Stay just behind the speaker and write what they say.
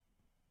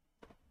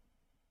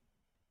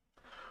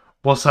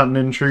What's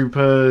happening,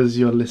 troopers?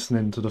 You're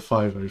listening to the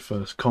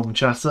 501st Com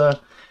Chatter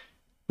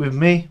with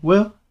me,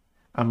 Will,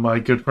 and my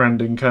good friend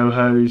and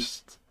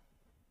co-host.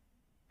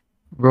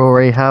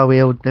 Rory, how are we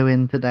all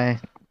doing today?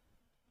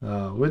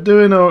 We're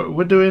doing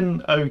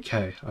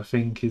okay, I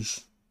think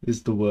is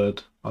the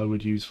word I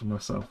would use for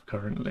myself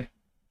currently.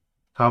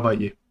 How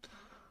about you?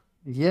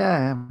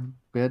 Yeah, I'm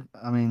good.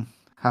 I mean,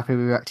 happy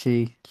we were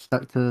actually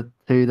stuck to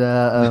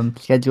the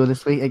schedule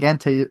this week again,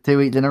 two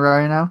weeks in a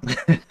row now.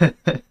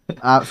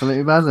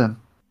 Absolutely buzzing.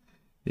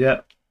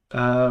 Yeah,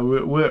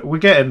 we're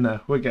getting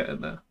there. We're getting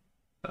there.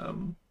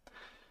 Um,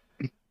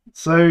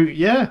 so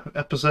yeah,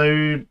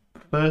 episode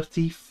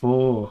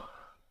 34.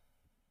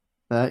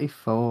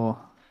 34.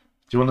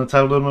 Do you want to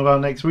tell them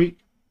about next week?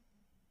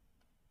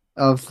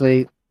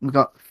 Obviously, we've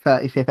got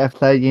 35th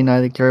episode. You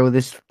know the drill.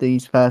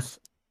 These first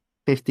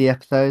 50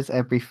 episodes,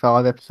 every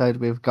 5 episodes,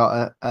 we've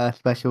got a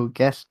special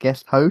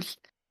guest host.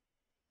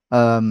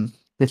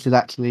 This is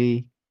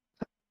actually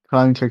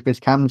Clone Troopers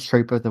Cam's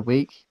Trooper of the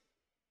Week,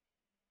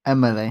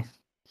 Emily.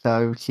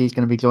 So she's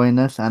going to be joining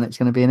us, and it's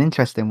going to be an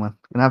interesting one.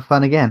 We're going to have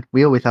fun again.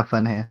 We always have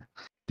fun here.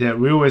 Yeah,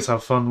 we always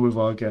have fun with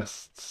our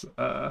guests.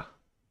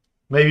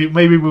 Maybe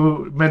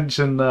we'll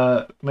mention.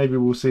 Maybe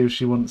we'll see if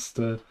she wants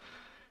to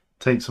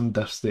take some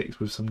death sticks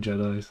with some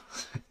Jedi's.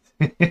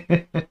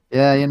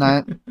 Yeah,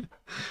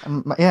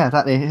 yeah,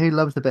 exactly. Who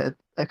loves a bit of,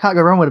 I can't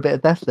go wrong with a bit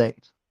of Death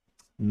Sticks.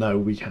 No,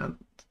 we can't.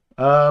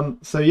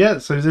 So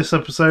this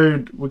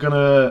episode we're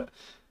gonna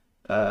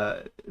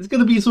it's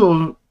gonna be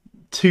sort of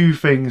two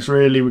things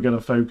really. We're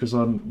gonna focus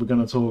on. We're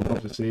gonna talk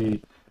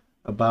obviously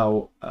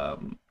about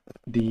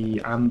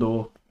the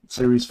Andor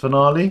series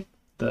finale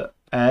that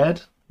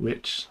aired,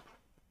 which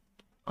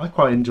I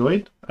quite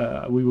enjoyed.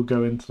 We will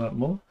go into that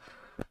more.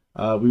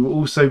 We will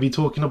also be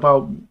talking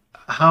about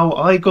how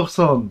I got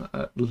on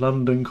at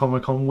London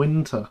Comic Con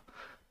Winter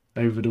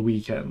over the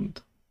weekend,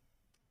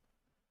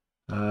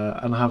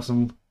 and I have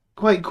some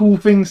quite cool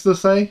things to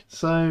say.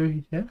 So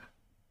yeah.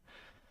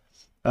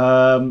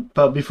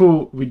 But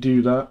before we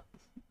do that,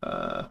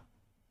 uh,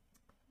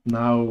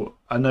 now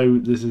I know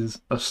this is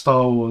a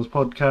Star Wars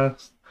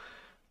podcast,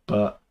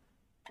 but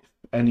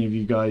any of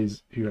you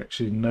guys who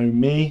actually know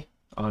me,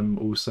 I'm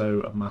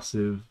also a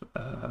massive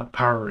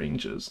Power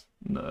Rangers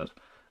nerd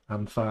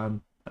and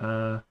fan.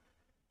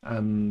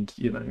 And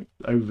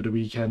over the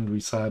weekend we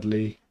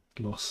sadly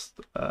lost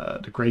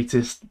the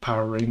greatest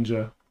Power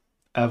Ranger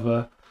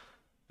ever,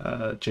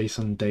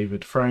 Jason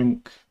David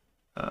Frank.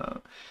 Uh,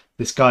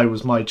 this guy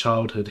was my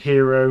childhood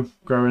hero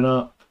growing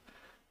up.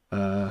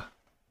 Uh,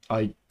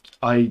 I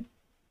I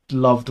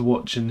loved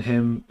watching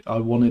him. I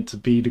wanted to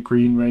be the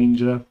Green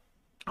Ranger.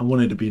 I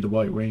wanted to be the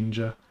White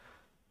Ranger.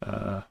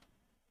 Uh,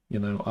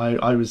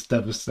 I was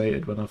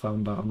devastated when I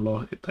found out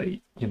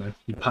he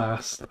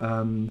passed,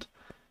 and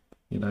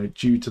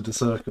due to the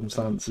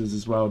circumstances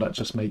as well, that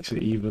just makes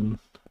it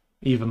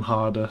even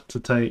harder to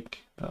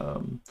take.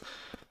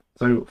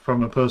 So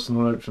from a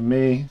personal note for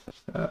me,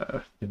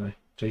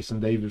 Jason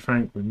David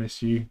Frank, we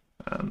miss you,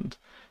 and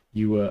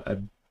you were a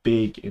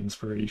big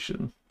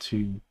inspiration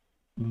to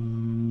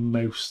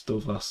most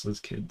of us as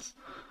kids.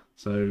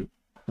 So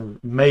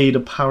may the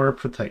power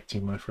protect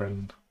you, my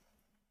friend.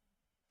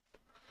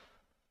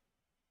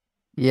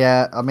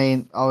 Yeah, I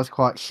mean, I was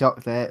quite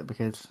shocked at it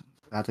because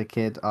as a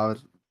kid, I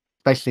was,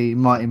 especially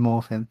Mighty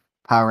Morphin,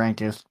 Power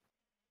Rangers.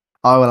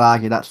 I will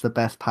argue that's the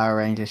best Power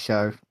Rangers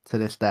show to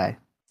this day.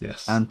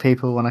 Yes. And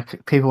people want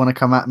to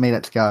come at me.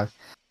 Let's go.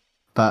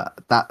 But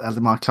that as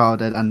my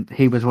childhood, and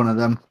he was one of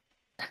them.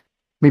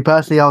 Me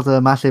personally, I was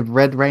a massive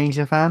Red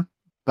Ranger fan,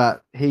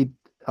 but he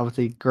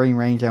obviously Green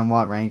Ranger and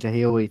White Ranger.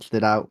 He always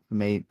stood out for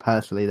me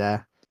personally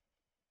there.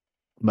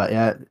 But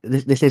yeah,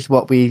 this is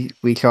what we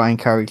try and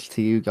encourage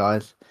to you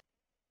guys.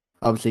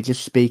 Obviously,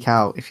 just speak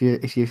out if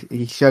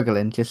you're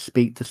struggling. Just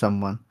speak to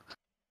someone.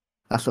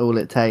 That's all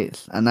it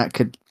takes, and that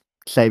could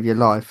save your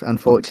life.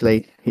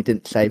 Unfortunately, he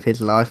didn't save his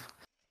life,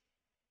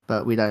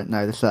 but we don't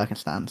know the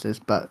circumstances.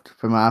 But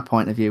from our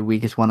point of view, we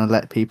just want to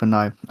let people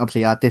know.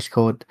 Obviously, our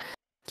Discord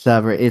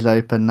server is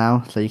open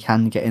now, so you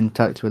can get in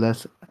touch with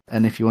us.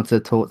 And if you want to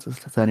talk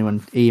to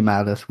anyone,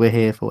 email us. We're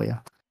here for you.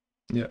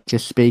 Yeah.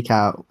 Just speak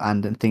out,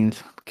 and then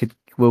things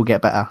will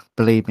get better.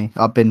 Believe me,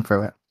 I've been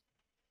through it.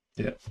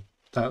 Yeah.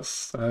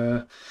 That's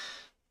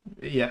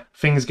yeah.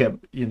 Things get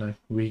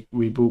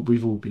we've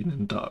all been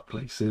in dark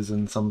places,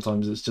 and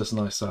sometimes it's just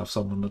nice to have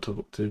someone to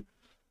talk to.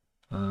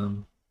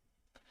 Um,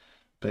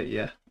 but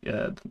yeah,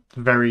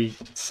 very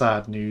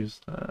sad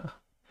news.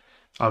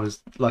 I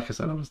was, like I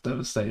said, I was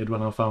devastated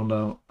when I found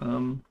out.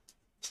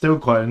 Still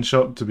quite in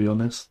shock, to be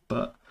honest.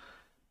 But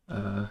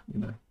uh,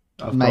 you know,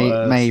 I've got May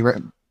a May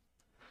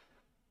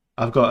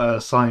I've got a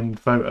signed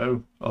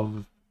photo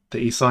of that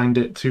he signed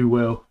it to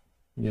Will.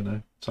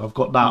 So I've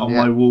got that on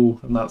yeah. my wall,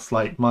 and that's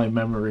like my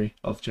memory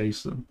of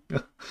Jason.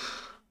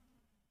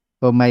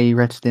 Well, may he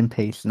rest in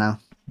peace now.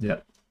 Yeah.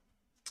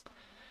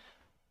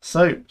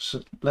 So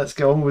let's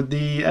get on with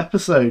the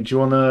episode. Do you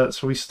wanna?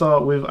 Shall we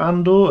start with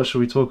Andor, or shall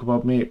we talk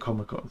about me at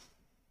Comic Con?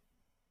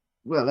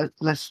 Well,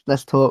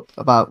 let's talk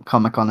about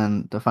Comic Con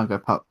and the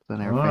Funko Pops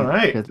and All everything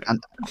right. because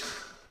and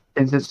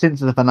Since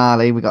the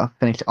finale, we got to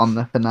finish on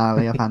the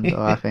finale of Andor,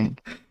 I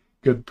think.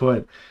 Good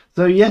point.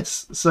 So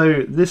yes,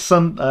 so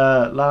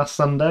last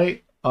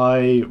Sunday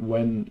I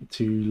went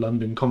to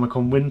London Comic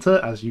Con Winter,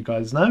 as you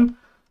guys know.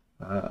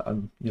 I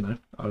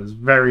was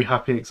very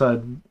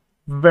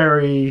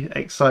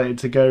excited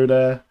to go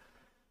there.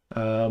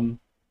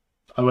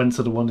 I went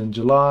to the one in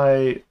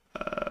July.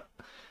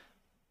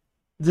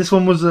 This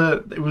one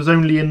it was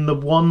only in the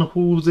one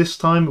hall this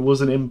time. It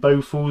wasn't in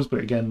both halls,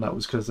 but again, that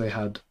was because they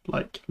had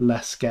like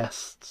less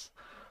guests,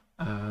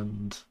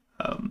 and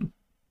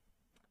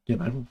you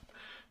know,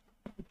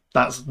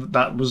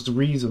 that was the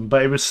reason.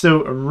 But it was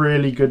still a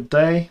really good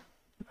day.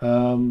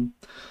 The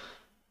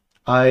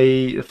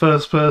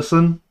first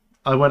person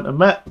I went and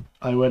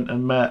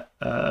met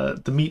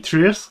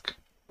Demetrius.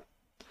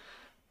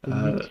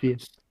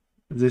 Demetrius.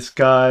 This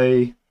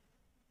guy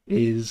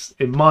is,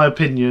 in my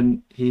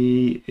opinion,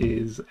 he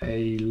is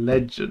a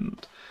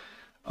legend.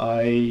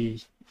 By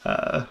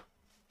the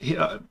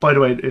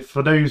way,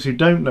 for those who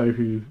don't know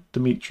who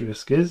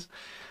Demetrius is,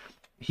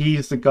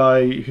 he's the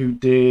guy who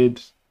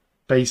did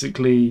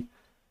basically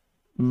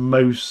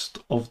most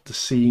of the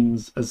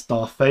scenes as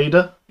Darth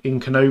Vader in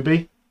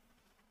Kenobi.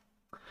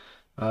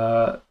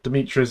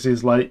 Demetrius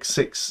is like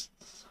I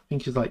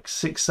think he's like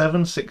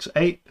 6'7",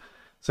 6'8".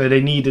 So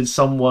they needed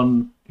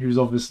someone who's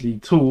obviously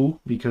tall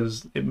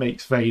because it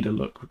makes Vader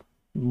look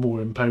more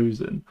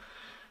imposing.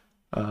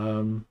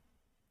 But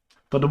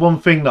the one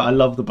thing that I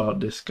loved about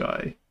this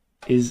guy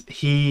is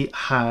he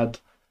had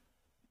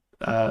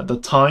the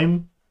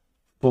time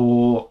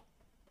for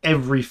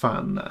every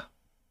fan there,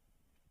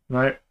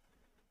 right?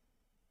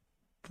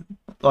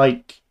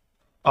 Like,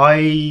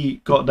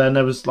 I got there and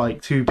there was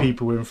like two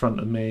people in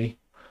front of me,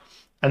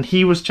 and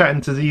he was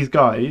chatting to these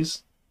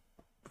guys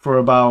for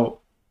about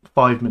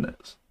 5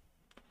 minutes.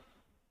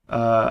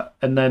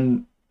 And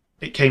then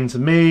it came to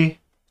me,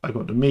 I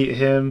got to meet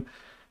him,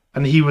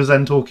 and he was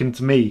then talking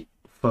to me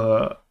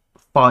for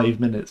 5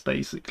 minutes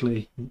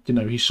basically.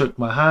 He shook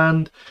my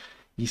hand,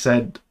 he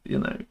said,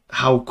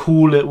 how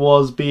cool it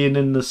was being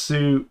in the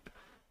suit.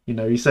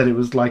 He said it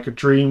was like a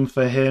dream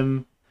for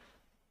him.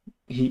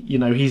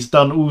 He's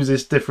done all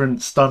this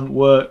different stunt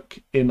work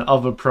in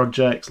other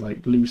projects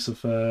like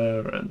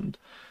Lucifer and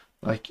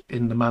like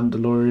in The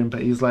Mandalorian,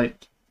 but he's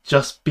like,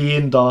 just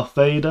being Darth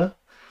Vader,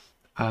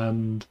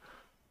 and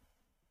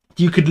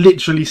you could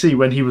literally see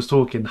when he was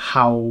talking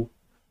how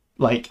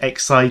like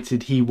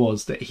excited he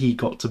was that he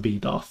got to be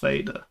Darth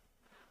Vader.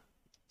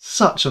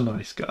 Such a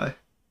nice guy.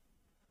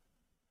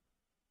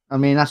 I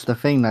mean, that's the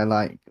thing though.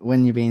 Like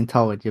when you're being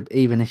told,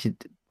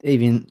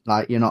 even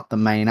like you're not the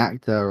main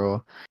actor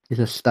or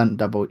it's a stunt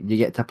double, you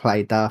get to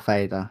play Darth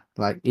Vader.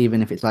 Like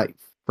even if it's like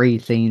 3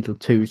 scenes or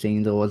 2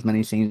 scenes or as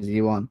many scenes as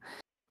you want,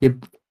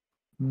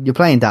 you're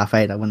playing Darth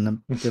Vader,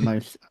 one of the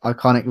most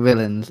iconic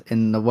villains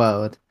in the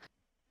world.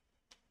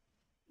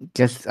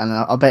 And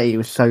I bet he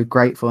was so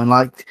grateful, and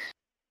like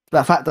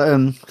that fact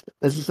that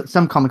there's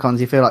some Comic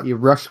Cons you feel like you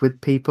rush with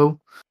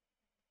people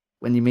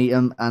when you meet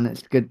them, and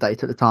it's good that he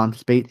took the time to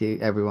speak to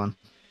everyone.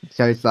 It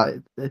shows like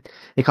it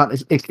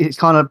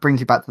kind of brings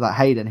you back to that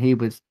Hayden. He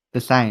was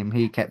the same.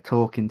 He kept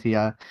talking to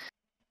you.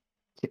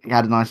 He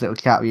had a nice little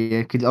chat with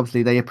you because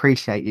obviously they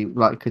appreciate you,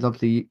 like because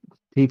obviously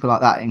people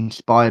like that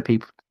inspire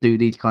people to do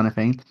these kind of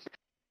things.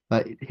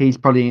 But he's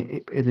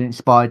probably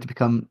inspired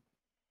to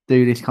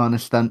do this kind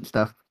of stunt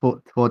stuff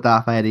for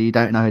Darth Vader. You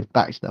don't know his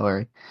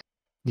backstory.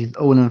 Just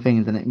all them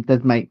things, and it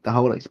does make the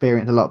whole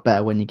experience a lot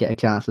better when you get a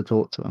chance to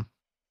talk to him.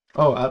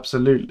 Oh,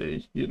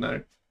 absolutely.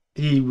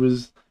 He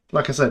was,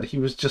 like I said, he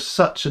was just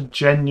such a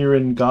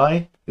genuine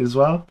guy as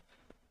well.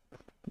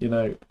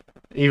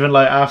 Even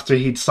like after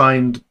he'd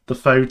signed the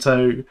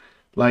photo,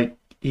 like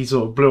he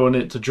sort of blew on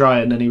it to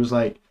dry, and then he was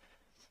like,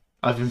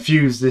 I've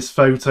infused this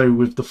photo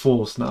with the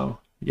Force now.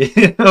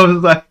 Yeah, I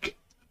was like,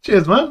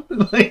 cheers, man.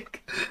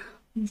 Like,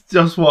 it's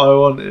just what I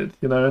wanted,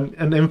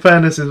 And in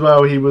fairness as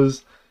well, he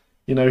was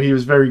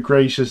very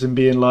gracious in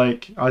being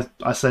like,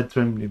 I said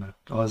to him,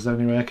 is there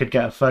any way I could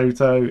get a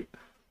photo?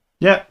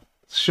 Yeah,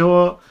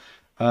 sure.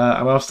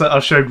 And I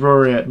showed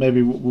Rory it.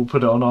 Maybe we'll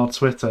put it on our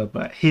Twitter.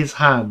 But his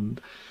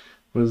hand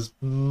was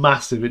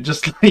massive. It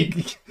just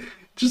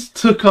just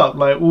took up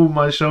like all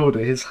my shoulder.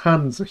 His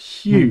hands are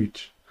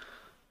huge.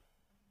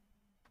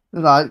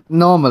 Like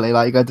normally,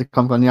 like you go to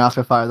Comic Con, you ask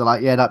for a photo, they're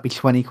like, yeah, that'd be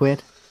 20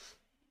 quid.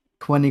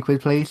 20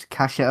 quid, please.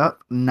 Cash it up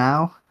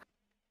now.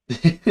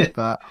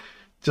 But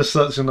just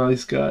such a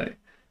nice guy.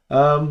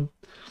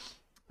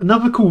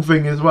 Another cool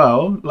thing as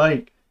well,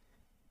 like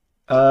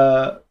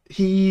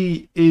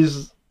he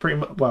is pretty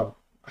much, well,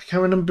 I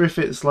can't remember if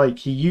it's like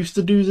he used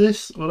to do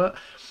this or that,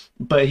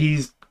 but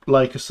he's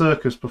like a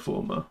circus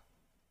performer.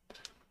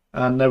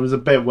 And there was a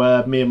bit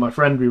where me and my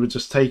friend, we were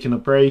just taking a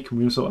break and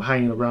we were sort of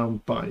hanging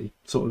around by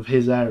sort of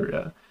his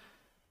area.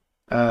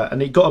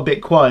 And it got a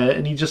bit quiet,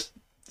 and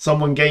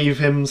someone gave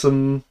him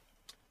some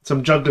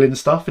juggling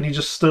stuff, and he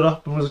just stood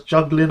up and was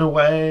juggling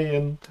away,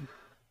 and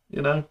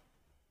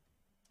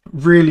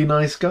really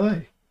nice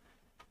guy.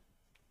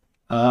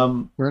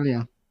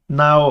 Brilliant.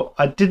 Now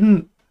I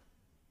didn't.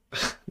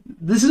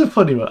 this is a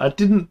funny one. I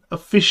didn't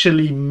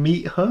officially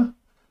meet her,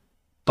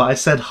 but I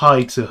said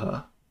hi to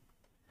her,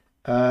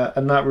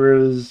 and that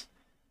was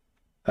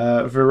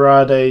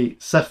Virade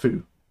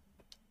Sefu,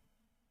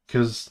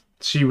 because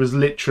she was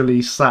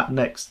literally sat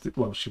next to,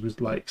 well, she was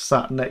like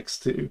sat next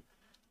to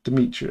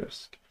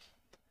Demetrius.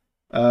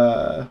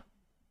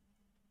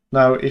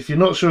 Now, if you're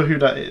not sure who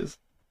that is,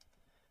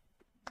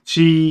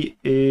 she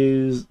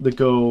is the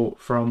girl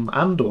from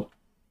Andor.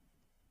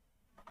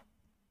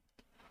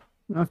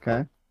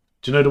 Okay.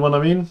 Do you know the one I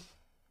mean?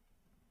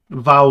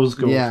 Val's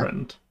Yeah.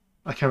 girlfriend.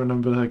 I can't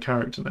remember her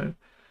character name.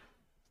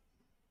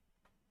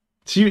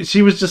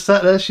 She was just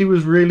sat there. She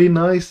was really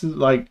nice.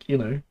 Like, you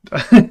know,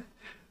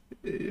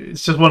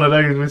 it's just one of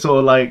those. We sort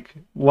of like,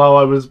 while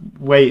I was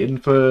waiting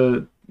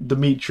for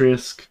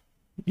Demetrius,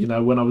 you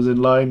know, when I was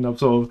in line, I've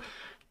sort of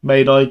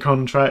made eye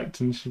contact,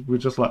 and she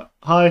was just like,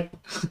 "Hi."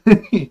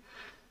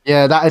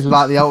 Yeah, that is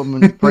like the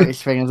ultimate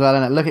British thing as well,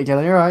 isn't it? Look at each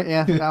other, you're right,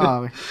 yeah. How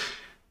are we?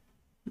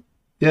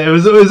 Yeah, it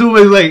was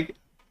always like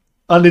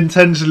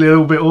unintentionally a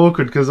little bit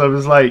awkward because I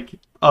was like,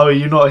 "Oh, are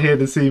you not here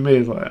to see me?"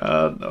 It's like,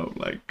 no,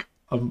 like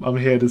I'm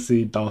here to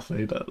see Darth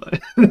Vader."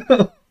 Like,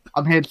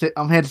 I'm here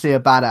to see a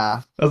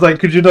badass. I was like,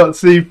 "Could you not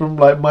see from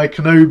like my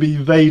Kenobi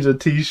Vader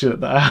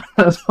T-shirt that I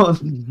had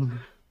on?"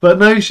 But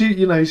no, she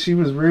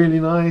was really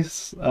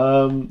nice.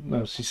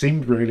 No, she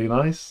seemed really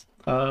nice.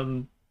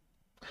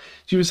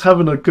 She was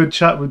having a good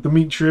chat with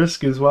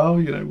Demetrius as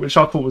well, you know, which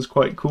I thought was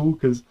quite cool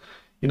because,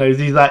 you know,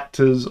 these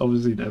actors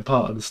obviously they're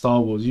part of the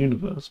Star Wars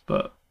universe,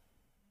 but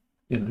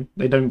you know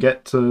they don't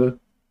get to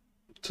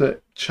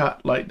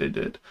chat like they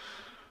did.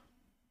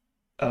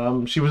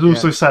 She was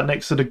also sat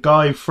next to the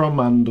guy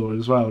from Andor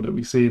as well that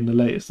we see in the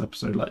latest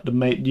episode, like the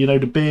mate, you know,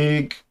 the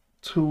big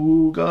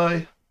tall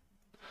guy.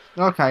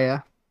 Okay,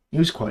 yeah. He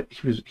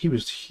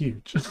was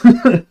huge.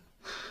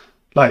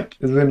 Like,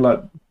 as in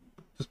like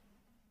just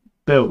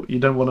built. You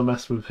don't want to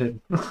mess with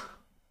him.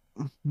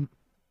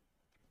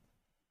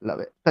 Love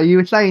it. So you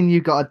were saying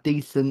you got a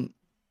decent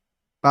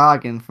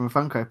bargain from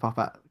Funko Pop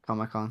at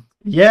Comic Con.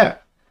 Yeah.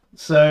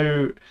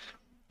 So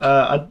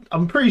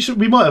I'm pretty sure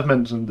we might have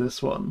mentioned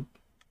this one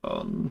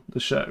on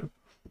the show.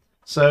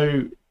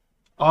 So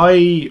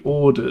I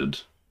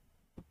ordered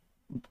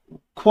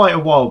quite a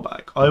while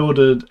back. I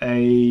ordered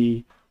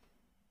a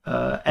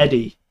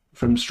Eddie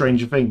from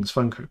Stranger Things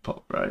Funko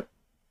Pop, right?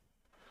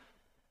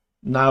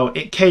 Now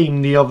it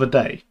came the other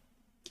day,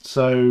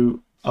 so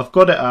I've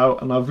got it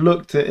out and I've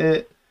looked at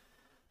it.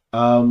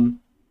 Now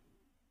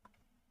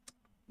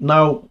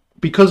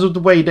because of the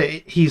way that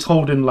he's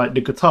holding like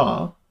the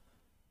guitar,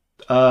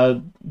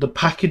 the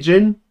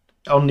packaging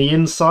on the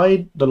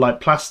inside, the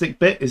like plastic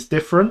bit is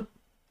different.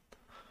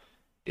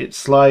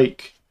 It's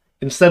like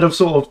instead of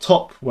sort of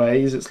top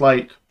ways, it's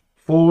like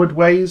forward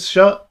ways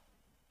shut.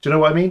 Do you know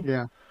what I mean?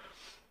 Yeah.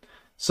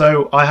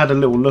 So I had a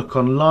little look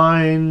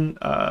online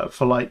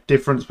for like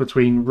difference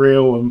between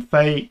real and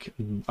fake.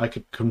 And I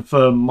could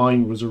confirm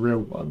mine was a real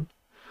one.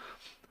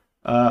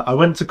 I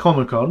went to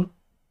Comic-Con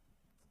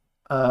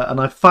and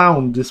I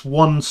found this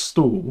one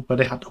stall where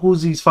they had all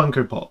these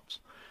Funko Pops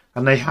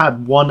and they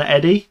had one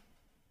Eddie.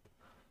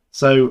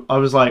 So I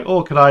was like,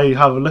 oh, could I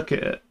have a look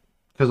at it?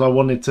 Because I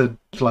wanted to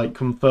like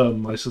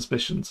confirm my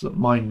suspicions that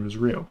mine was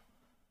real.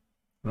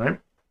 Right?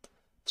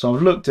 So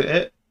I've looked at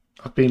it.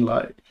 I've been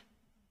like,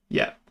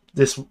 yeah.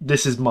 This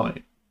is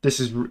mine.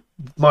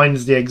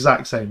 Mine's the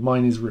exact same.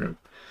 Mine is real.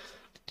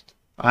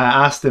 I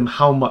asked him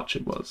how much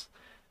it was.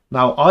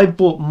 Now I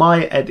bought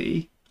my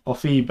Eddie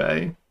off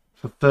eBay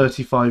for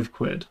 35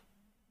 quid.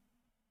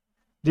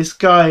 This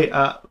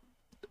guy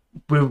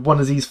with one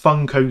of these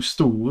Funko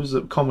stalls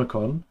at Comic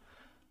Con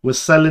was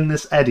selling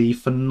this Eddie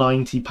for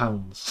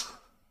 £90.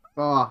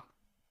 Oh,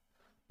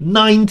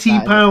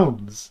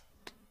 £90,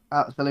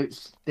 absolute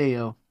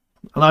steal.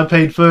 and I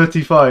paid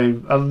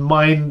 35, and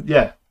mine,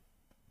 yeah.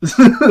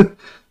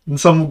 And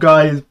some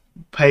guys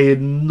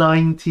paying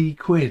 90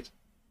 quid.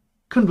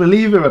 Couldn't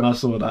believe it when I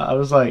saw that. I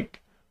was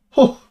like,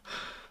 oh.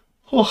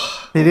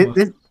 See,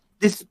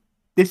 this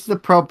is the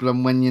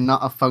problem when you're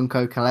not a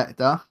Funko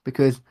collector,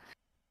 because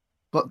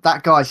but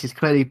that guy just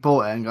clearly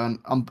bought it and going,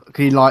 cause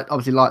he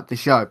obviously liked the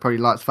show, probably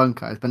likes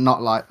Funkos, but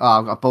not like, oh,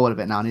 I've got bored of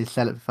it now, I need to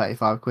sell it for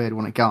 35 quid,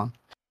 want it gone.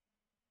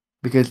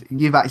 Because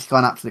you've actually got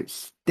an absolute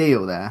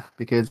steal there,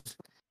 because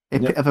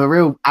if a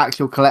real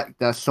actual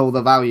collector saw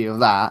the value of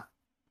that,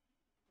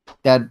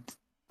 they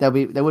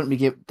wouldn't be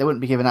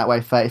giving that away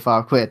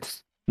 35 quid.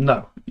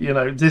 No, you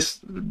know,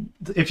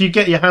 if you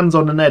get your hands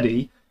on an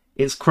Eddie,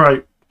 it's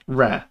quite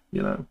rare,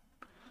 you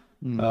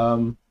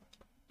know.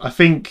 I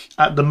think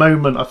at the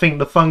moment,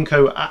 the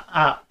Funko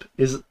app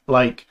is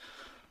like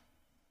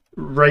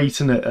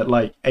rating it at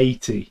like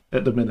 80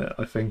 at the minute,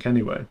 I think,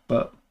 anyway.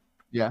 But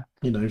yeah,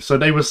 you know, so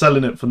they were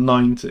selling it for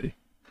 90.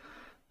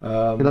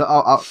 But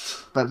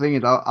the thing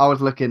is, I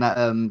was looking at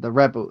the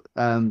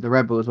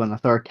Rebels when I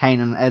saw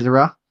Kanan and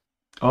Ezra.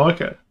 Oh,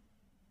 okay.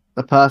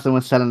 The person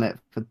was selling it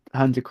for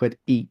 100 quid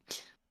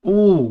each.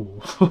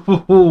 Ooh.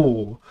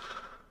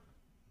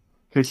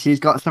 Because she's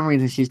got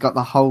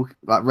the whole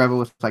like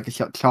Rebels, like a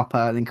shot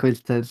Chopper, the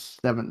Inquisitor's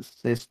seventh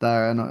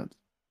sister, and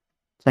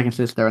second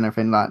sister and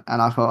everything like.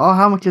 And I thought, oh,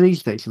 how much are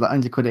these things? She's like,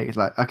 £100 each. It's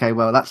like, okay,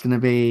 well, that's going to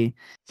be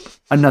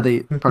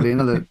probably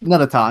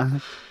another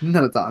time,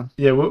 another time.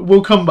 Yeah,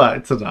 we'll come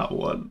back to that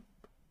one.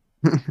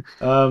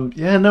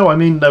 Yeah, no, I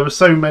mean there were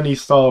so many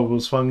Star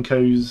Wars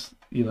Funkos.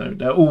 You know,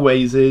 there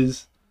always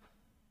is.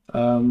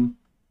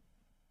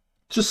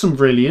 Just some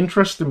really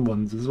interesting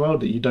ones as well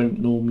that you don't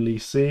normally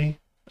see.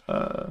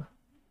 I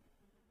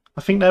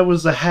think there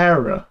was a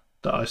Hera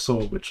that I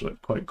saw, which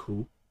looked quite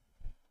cool.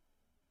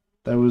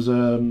 There was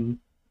a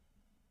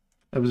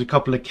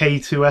couple of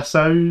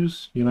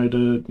K2SOs, you know,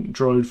 the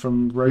droid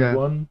from Rogue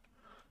One.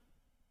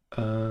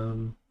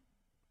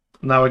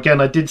 Now again,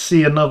 I did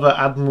see another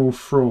Admiral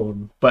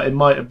Thrawn, but it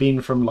might have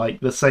been from like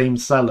the same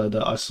seller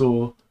that I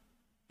saw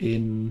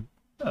in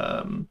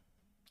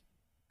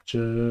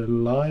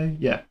July.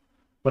 Yeah,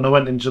 when I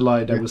went in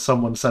July, there was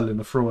someone selling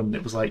a Thrawn, and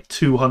it was like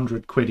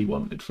 £200 he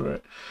wanted for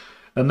it,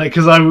 and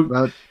because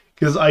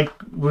I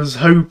was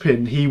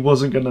hoping he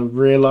wasn't going to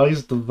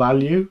realise the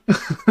value.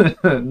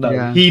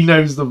 No, he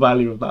knows the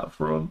value of that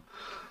Thrawn.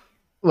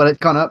 Well, it's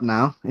gone up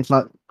now. It's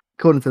like,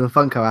 according to the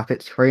Funko app,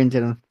 it's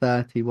 £331.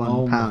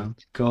 Oh my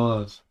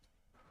god!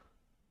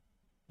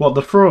 What,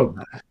 the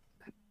Thrawn?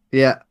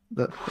 Yeah,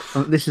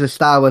 this is a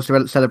Star Wars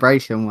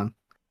Celebration one.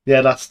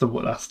 Yeah, that's the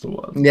one.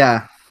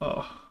 Yeah.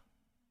 Oh,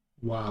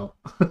 wow.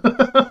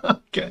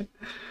 Okay.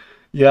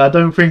 Yeah, I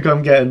don't think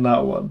I'm getting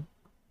that one.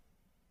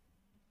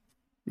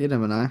 You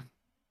never know.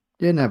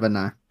 You never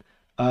know.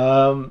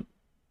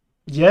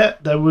 Yeah,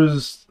 there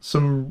was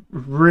some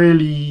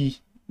really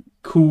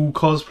cool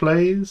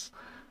cosplays.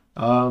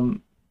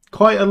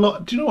 Quite a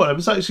lot. Do you know what? There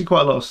was actually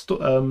quite a lot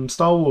of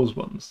Star Wars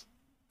ones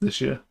this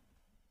year.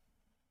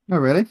 Oh,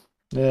 really?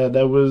 Yeah,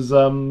 there was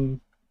a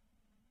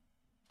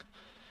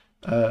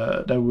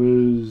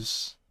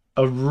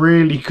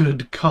really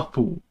good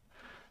couple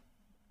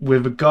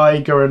with a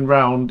guy going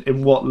around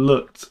in what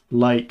looked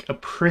like a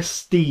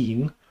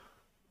pristine,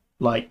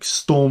 like,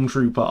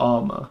 stormtrooper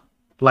armor.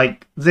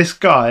 Like, this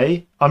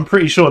guy, I'm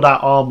pretty sure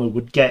that armor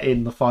would get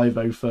in the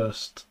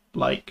 501st,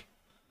 like,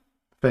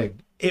 thing.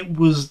 It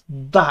was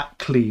that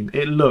clean.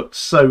 It looked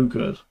so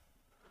good.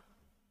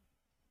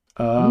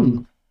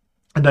 And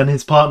then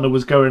his partner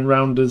was going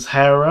round as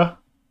Hera.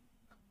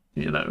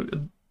 You know,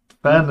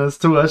 fairness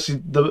to her,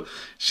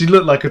 she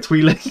looked like a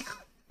Twi'lek.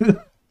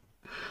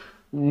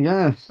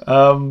 Yeah.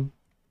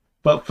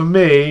 But for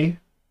me,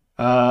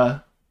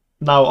 now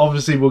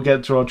obviously we'll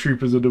get to our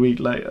Troopers of the Week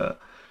later,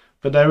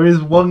 but there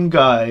is one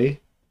guy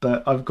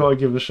that I've got to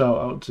give a shout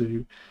out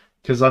to,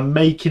 because I'm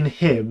making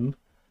him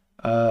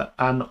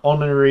an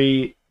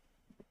honorary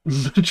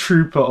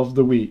Trooper of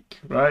the Week,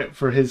 right,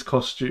 for his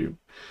costume.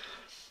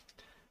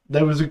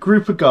 There was a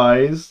group of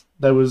guys.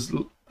 There was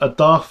a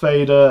Darth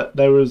Vader.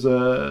 There was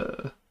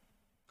a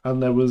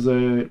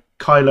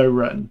Kylo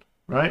Ren,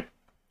 right?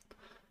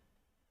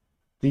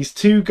 These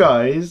two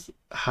guys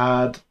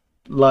had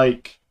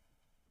like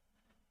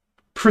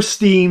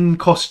pristine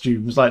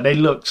costumes. Like, they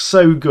looked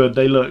so good.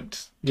 They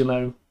looked, you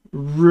know,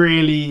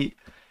 really,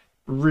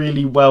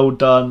 really well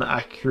done,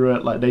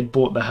 accurate. Like, they'd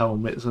bought the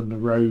helmets and the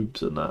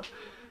robes and that.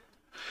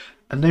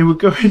 And they were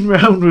going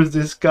around with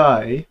this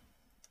guy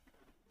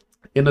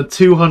in a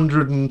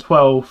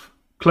 212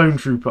 clone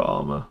trooper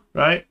armor,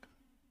 right?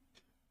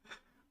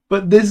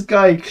 But this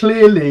guy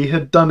clearly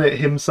had done it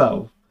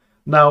himself.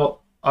 Now,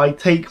 I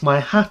take my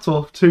hat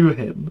off to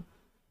him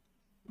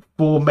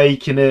for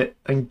making it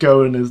and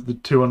going as the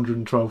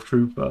 212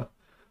 trooper.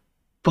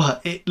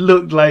 But it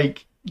looked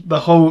like the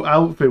whole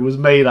outfit was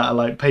made out of,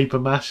 like, paper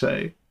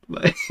mache.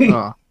 Like,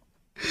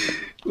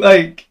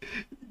 like,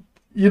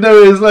 you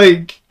know, it's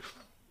like,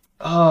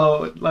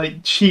 oh,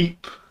 like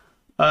cheap,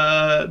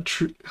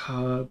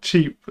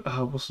 cheap,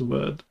 what's the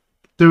word?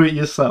 Do it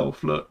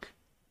yourself look.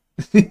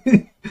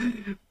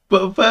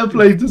 But fair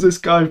play to this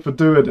guy for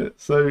doing it.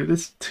 So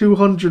this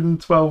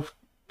 212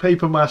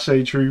 paper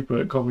mache trooper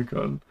at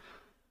Comic-Con,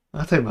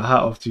 I take my hat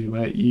off to you,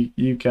 mate.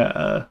 You get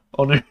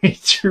honorary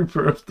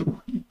Trooper of the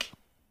Week.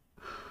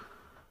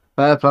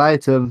 Fair play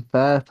to him.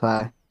 Fair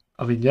play.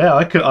 I mean, yeah,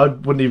 I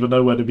wouldn't even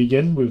know where to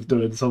begin with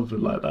doing something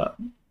like that.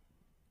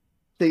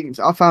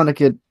 I found a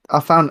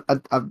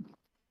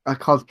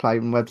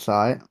cosplaying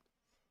website.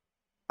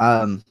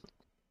 I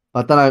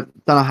don't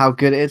know how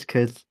good it is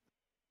because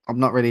I've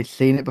not really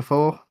seen it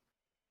before.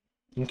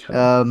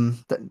 Okay.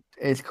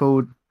 It's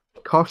called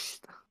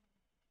Cost,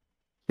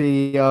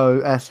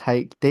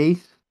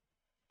 COSHD.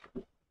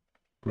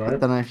 Right. I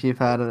don't know if you've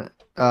heard of it.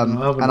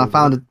 No, I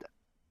found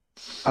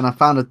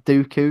a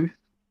Dooku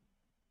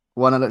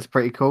one that looks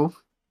pretty cool.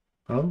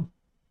 Oh.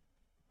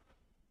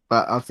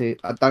 But obviously,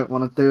 I don't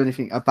want to do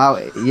anything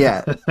about it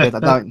yet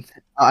because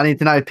I need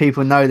to know if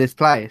people know this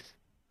place.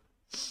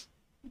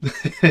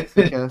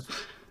 Because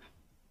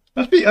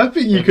I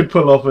think you could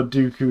pull off a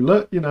Dooku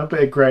look, you know, a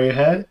bit of grey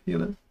hair, you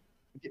know.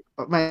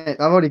 But mate,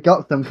 I've already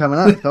got them coming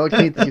up, so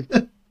I need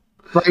to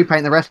spray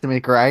paint the rest of me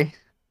grey.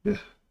 Yeah.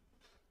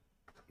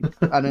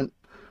 And then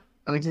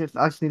I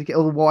just need to get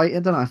all the white,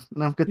 don't I?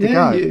 And I'm good to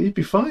go. Yeah, you'd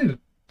be fine.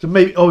 So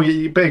maybe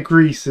yeah, a bit of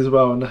grease as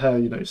well on the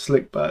hair,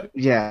 slick back.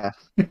 Yeah,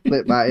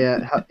 flip back.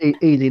 Yeah,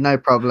 easy, no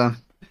problem.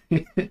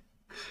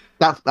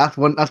 That's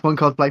one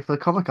cosplay for the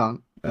Comic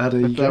Con. There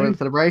The you go.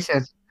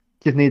 celebration.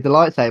 Just need the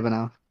lightsaber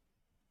now.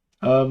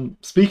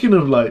 Speaking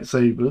of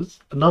lightsabers,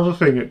 another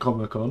thing at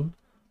Comic Con.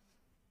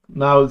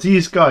 Now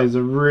these guys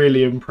are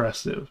really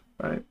impressive,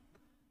 right?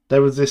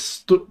 There was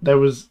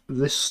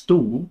this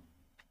stool,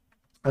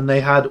 and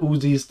they had all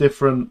these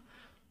different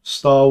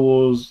Star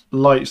Wars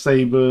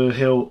lightsaber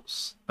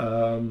hilts,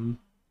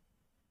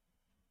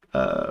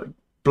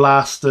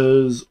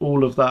 blasters,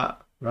 all of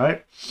that,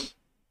 right?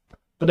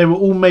 But they were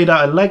all made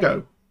out of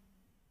Lego.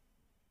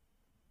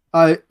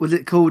 Oh, was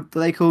it called? Were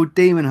they called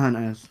Demon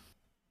Hunters?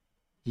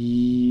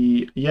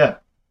 Yeah,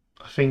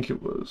 I think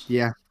it was.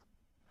 Yeah,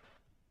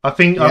 I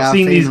think I've yeah, I've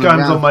seen seen these them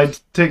guys on around. my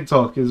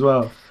TikTok as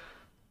well.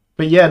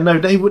 But yeah, no,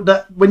 they would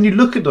that when you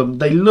look at them,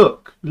 they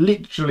look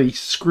literally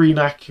screen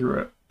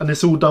accurate, and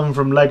it's all done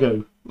from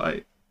Lego.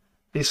 Like,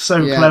 it's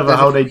so Yeah, clever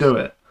how they do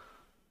it.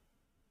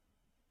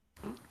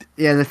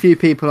 there's a few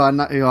people I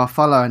know who I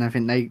follow, and I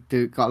think they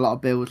do got a lot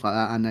of builds like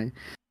that. And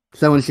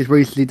someone's just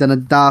recently done a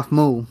Darth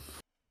Maul,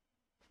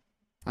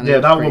 and it Yeah,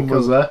 looks that pretty one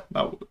was cool. there.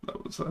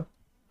 That was there.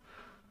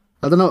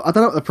 I don't know. I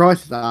don't know what the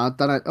prices are. I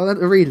don't know. Oh,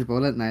 they're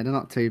reasonable, aren't they? They're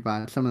not too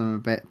bad. Some of them are a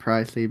bit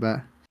pricey,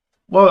 but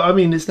Well, I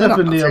mean, it's they're not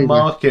definitely a too bad.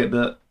 market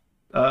that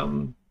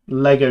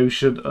Lego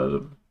should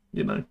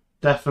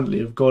definitely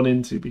have gone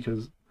into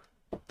because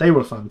they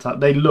were fantastic.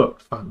 They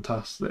looked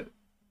fantastic.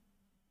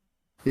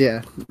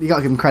 Yeah, you got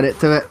to give them credit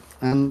to it,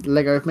 and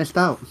Lego have missed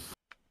out.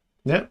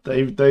 Yeah,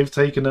 they've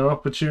taken their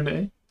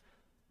opportunity.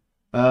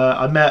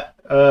 I met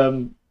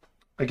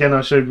again.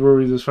 I showed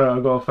Rory this photo.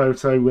 I got a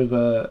photo with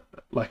a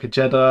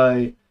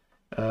Jedi,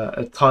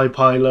 a TIE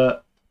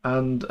pilot,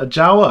 and a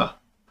Jawa.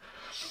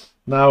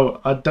 Now,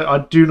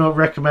 I do not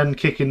recommend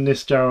kicking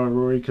this Jawa,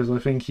 Rory, because I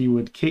think he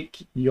would kick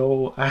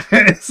your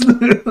ass.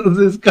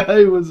 This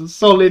guy was a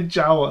solid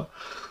Jawa.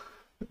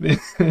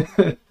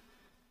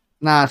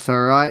 Nah, it's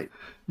all right.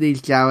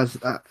 These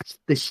Jawas are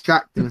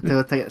distracting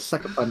until they get a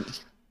sucker punch.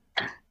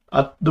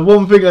 The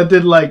one thing I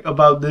did like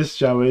about this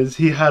Jawa is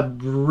he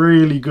had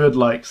really good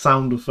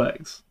sound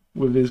effects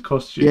with his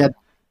costume. Yeah,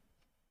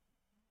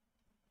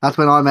 that's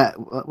when I met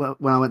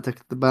when I went to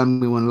the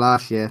Birmingham one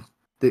last year.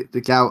 The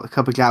Jawa, a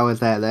couple of Jawas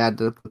there, they had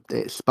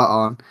it spot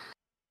on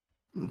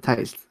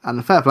taste, and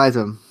the fair play to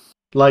them.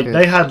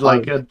 They had I,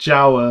 a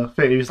Jawa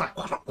thing. He was like,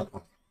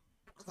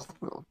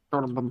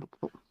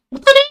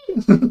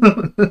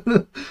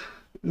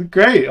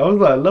 great. I was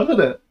like loving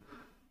it.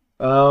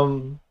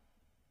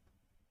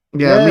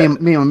 yeah, Yeah,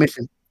 me and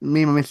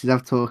my missus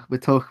have talk. We're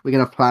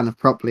gonna plan it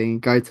properly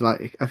and go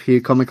to a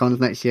few Comic Cons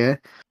next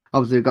year.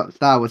 Obviously, we've got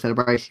Star Wars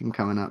Celebration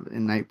coming up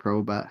in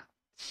April, but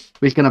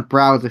we're just gonna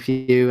browse a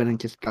few and then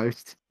just go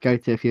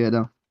to a few of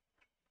them.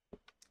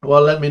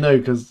 well, let me know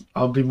because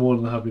I'll be more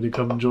than happy to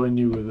come and join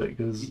you with it.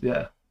 Because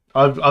yeah,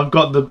 I've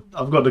got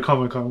the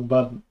Comic Con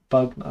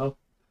bug now.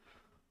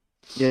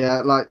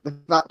 Yeah, like the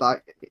fact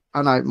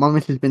I know my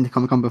missus has been to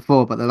Comic Con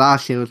before, but the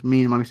last year was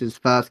me and my missus'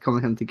 first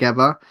Comic Con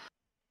together,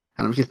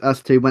 and it was just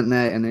us two went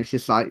there, and it's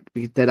just like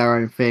we did our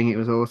own thing. It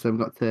was awesome.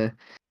 Got to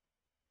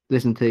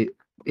listen to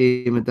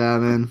Ian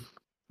McDermott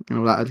and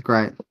all that. It was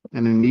great.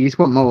 And then you just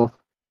want more.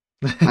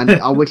 And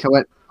I wish I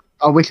went.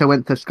 I wish I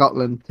went to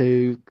Scotland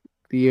to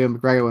the Ewan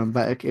McGregor one,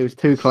 but it was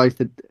too close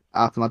to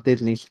after my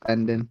Disney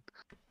spending.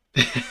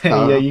 Yeah,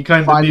 So you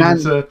kind of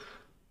needed to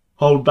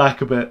hold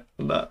back a bit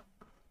on that.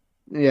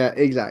 yeah,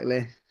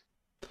 exactly.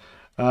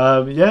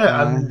 Yeah,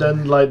 Uh, and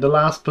then the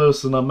last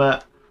person I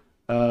met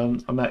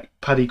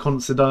Paddy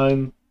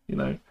Considine,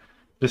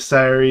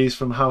 Viserys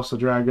from House of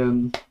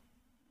Dragon.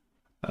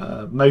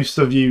 Most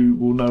of you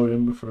will know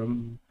him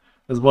from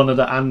as one of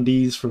the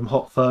Andys from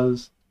Hot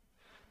Fuzz.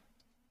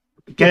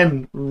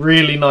 Again,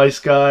 really nice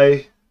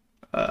guy.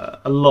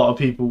 A lot of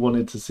people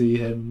wanted to see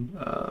him.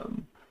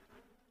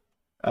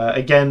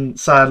 Again,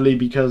 sadly,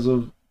 because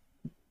of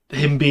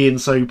him being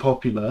so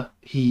popular,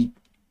 he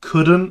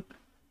couldn't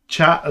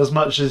chat as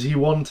much as he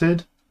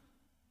wanted.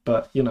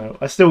 But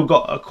I still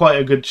got quite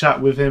a good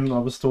chat with him. I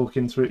was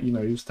talking to it. He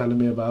was telling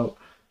me about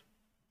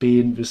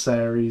being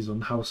Viserys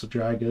on House of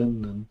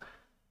Dragon,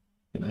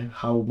 and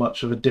how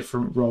much of a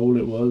different role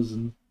it was,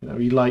 and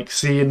he liked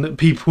seeing that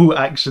people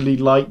actually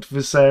liked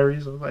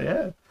Viserys. I was like,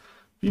 yeah,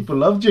 people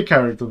loved your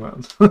character,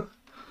 man.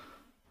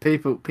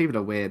 people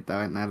are weird though,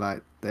 aren't they?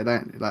 Like they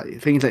don't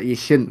like things that you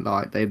shouldn't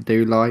like. They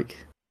do like.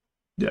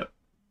 Yeah.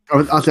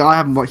 I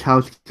haven't watched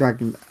House of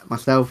Dragon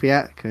myself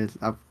yet because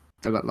I've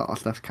got a lot of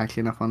stuff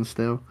catching up on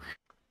still.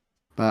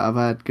 But I've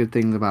heard good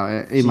things about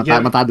it. Even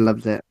my dad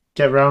loves it.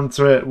 Get round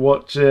to it,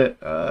 watch it,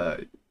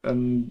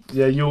 and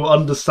yeah, you'll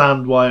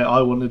understand why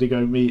I wanted to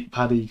go meet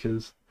Paddy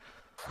because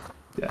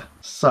yeah,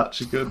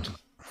 such a good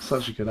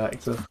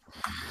actor.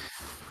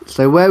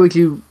 So where would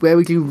you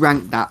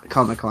rank that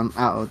Comic Con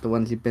out of the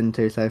ones you've been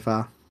to so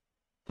far?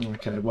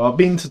 Okay, well I've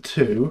been to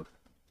two.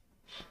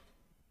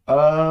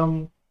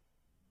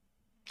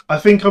 I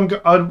think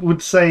I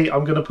would say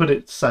I'm going to put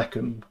it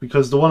second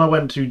because the one I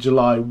went to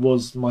July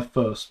was my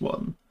first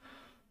one.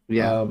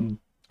 Yeah.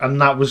 and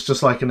that was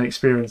just like an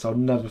experience I'll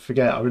never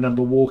forget. I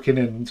remember walking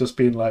in and just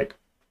being like,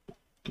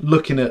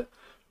 looking at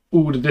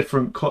all the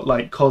different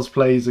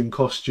cosplays and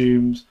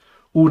costumes,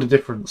 all the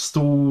different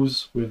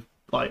stalls with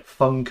like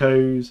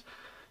Funkos.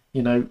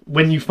 You know,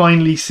 when you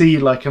finally see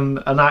like an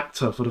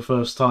actor for the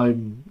first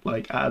time,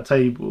 like at a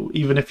table,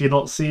 even if you're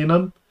not seeing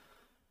them,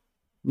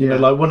 you know,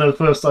 like one of the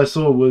first I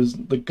saw was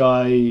the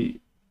guy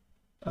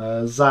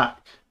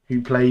Zach,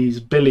 who plays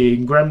Billy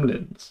in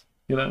Gremlins.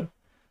 You know,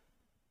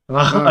 and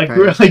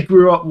I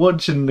grew up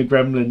watching the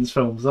Gremlins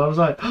films. And I was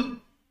like, oh,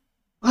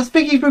 that's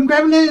Biggie from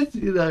Gremlins.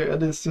 You know,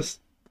 and it's just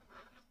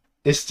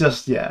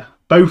yeah.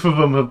 Both of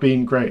them have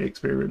been great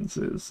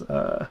experiences.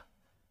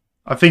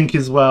 I think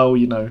as well,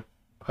 you know,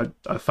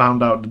 I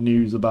found out the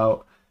news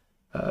about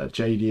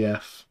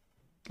JDF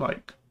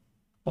like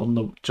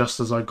just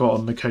as I got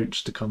on the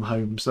coach to come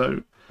home.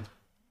 So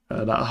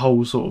that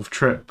whole sort of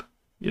trip,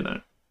 you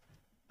know,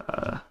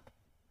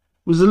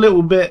 was a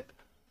little bit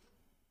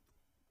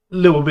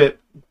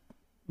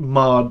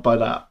marred by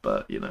that,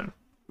 but you know,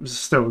 it was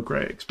still a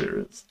great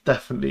experience.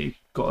 Definitely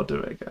got to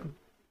do it again.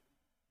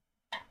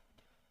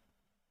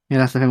 Yeah,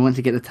 that's the thing. Once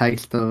you get the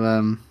taste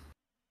of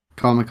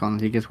Comic-Con,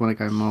 you just want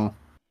to go more.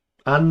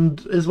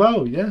 And as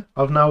well, yeah,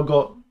 I've now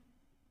got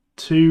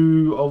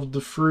 2 of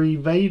the 3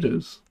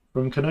 Vaders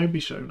from Kenobi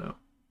show now.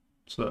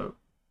 So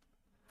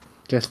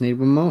just need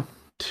one more.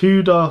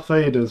 2 Darth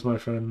Vaders, my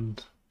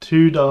friend.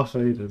 2 Darth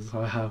Vaders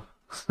I have.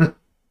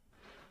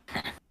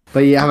 But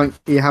you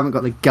haven't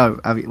got the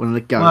goat, have you? One of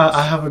the goats.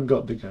 I haven't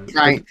got the goat.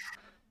 Right.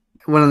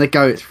 One of the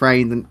goats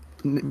framed and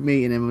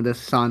meeting him with a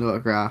signed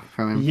autograph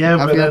from him. Yeah,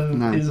 but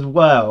then as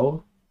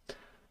well,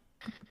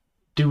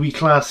 do we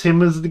class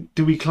Hayden as the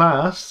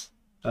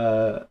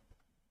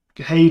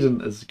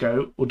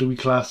GOAT, or do we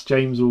class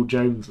James Earl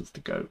Jones as the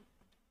GOAT?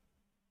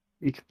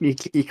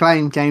 You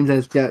claim James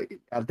as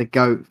the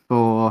GOAT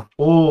for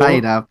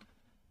Vader,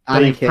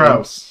 Dave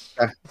Prowse.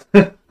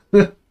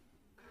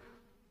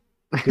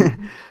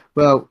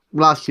 Well,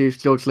 last year's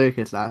George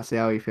Lucas. Let's see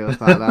how he feels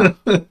about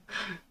that.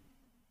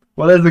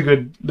 Well, there's a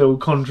good little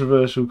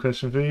controversial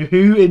question for you.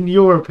 Who, in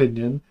your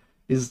opinion,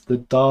 is the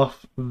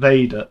Darth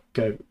Vader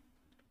GOAT?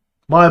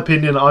 My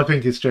opinion, I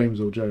think it's James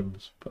Earl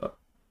Jones, but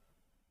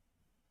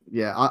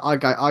yeah, I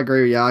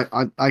agree with you.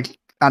 I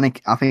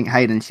think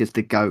Hayden's just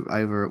the GOAT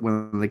over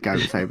one of the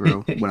GOATs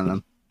overall. One of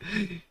them.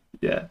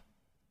 Yeah.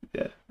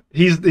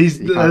 He's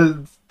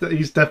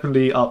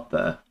definitely up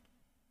there.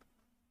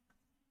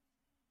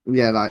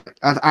 Yeah, like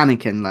as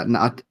Anakin,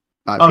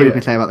 people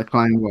can say about the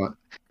Clone Wars.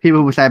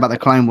 People will say about the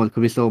Clone Wars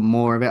because we saw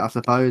more of it, I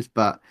suppose,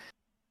 but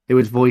it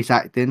was voice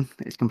acting.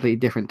 It's completely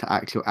different to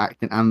actual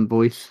acting and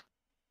voice.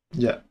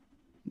 Yeah.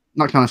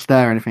 Not trying to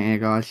stir anything here,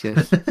 guys.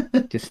 Just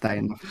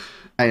stating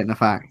the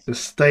facts.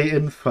 Just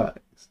stating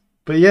facts.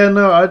 But yeah,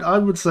 no, I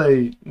would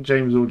say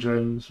James Earl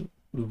Jones,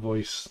 the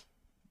voice,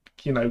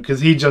 you know,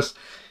 because it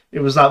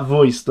was that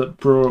voice that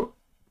brought,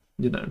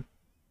 you know,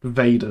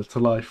 Vader to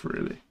life,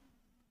 really.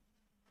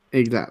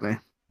 Exactly.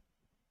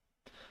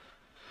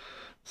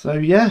 So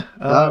yeah,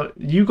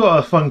 you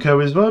got a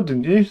Funko as well,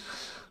 didn't you?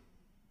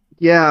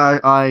 Yeah,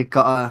 I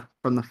got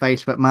from the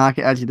Facebook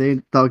market, as you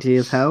do, dodgy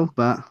as hell,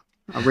 but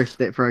I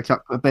risked it for a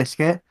chocolate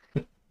biscuit.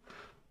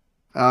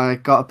 I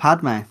got a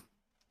Padme.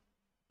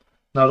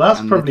 Now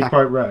that's probably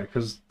quite rare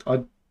because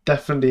I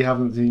definitely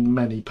haven't seen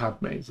many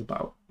Padmes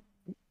about.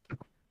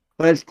 Well,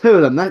 there's 2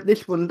 of them.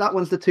 That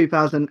one's the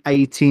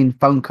 2018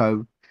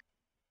 Funko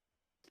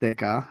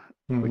sticker,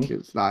 which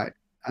is like,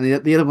 and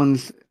the other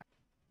one's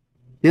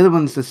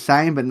the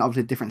same, but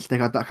obviously a different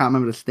sticker. I can't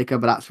remember the sticker,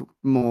 but that's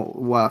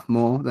worth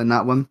more than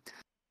that one.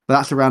 But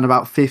that's around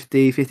about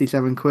 50,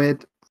 57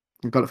 quid.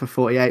 I got it for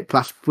 48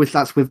 plus.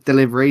 That's with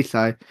delivery,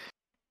 so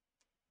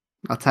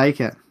I'll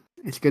take it.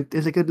 It's good.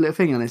 It's a good little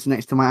thing, and it's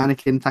next to my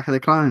Anakin Attack of the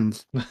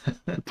Clones.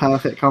 The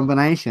perfect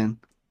combination.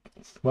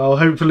 Well,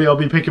 hopefully I'll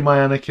be picking my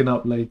Anakin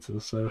up later.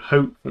 So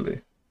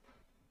hopefully.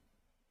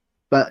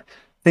 But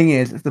thing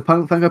is, the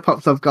Funko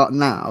Pops I've got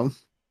now,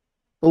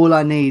 all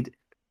I need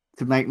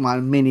to make my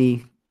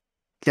mini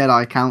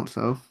Jedi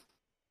Council.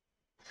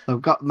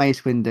 I've got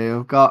Mace Windu.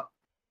 I've got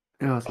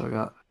who else have I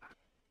got?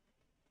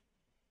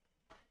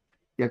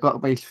 Yeah, I've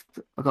got Mace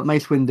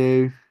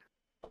Windu.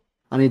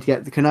 I need to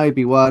get the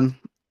Kenobi one,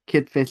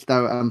 Kid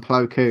Fisto, and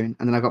Plo Koon,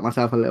 and then I got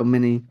myself a little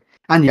mini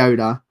and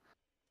Yoda.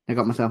 I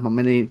got myself my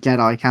mini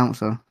Jedi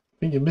Council. I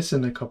think you're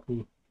missing a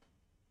couple.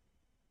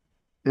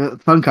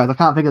 Funkos. I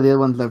can't think of the other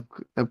ones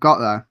they've got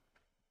though.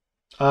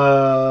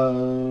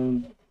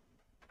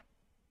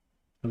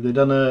 Have they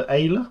done a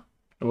Ayla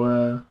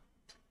or?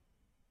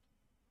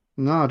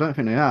 No, I don't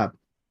think they have.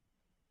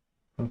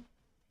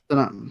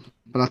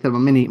 But I said my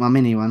mini one.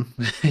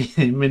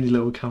 Mini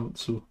little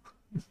council.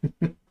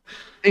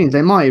 Things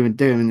they might even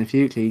do them in the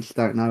future. You just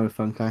don't know with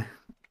Funko.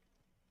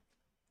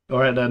 All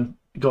right then,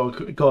 got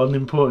an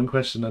important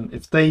question then.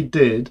 If they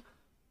did,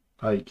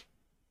 like,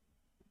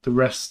 the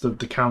rest of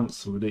the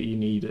council that you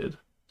needed,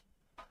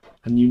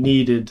 and you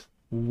needed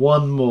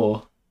one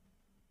more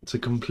to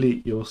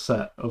complete your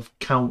set of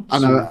council, I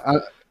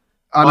know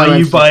are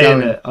you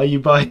buying it? Are you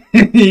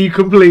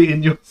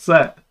completing your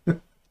set?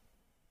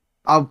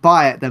 I'll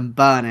buy it, then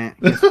burn it,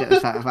 just to get the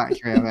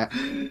satisfaction of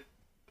it.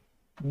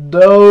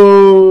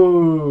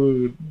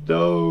 No,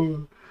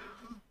 no.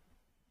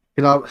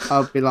 Because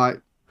I'll be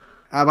like,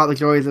 how about the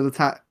joys of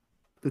the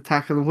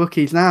attack of the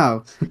Wookiees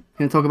now?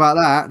 Gonna talk about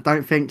that?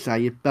 Don't think so.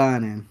 You're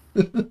burning.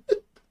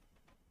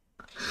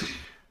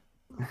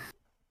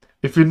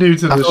 If you're new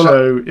to the That's all.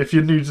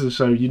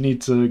 show, you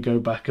need to go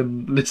back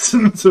and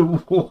listen to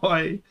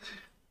why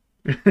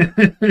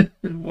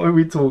why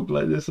we talk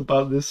like this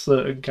about this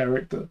certain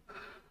character.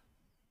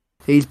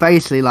 He's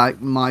basically like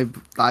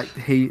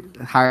he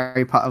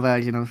Harry Potter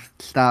version of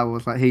Star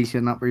Wars. Like he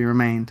should not be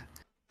remained.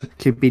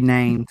 Should be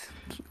named.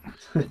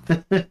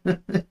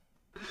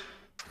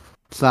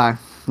 So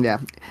yeah,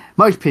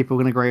 most people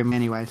can agree with me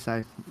anyway.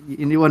 So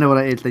you wonder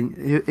what it is.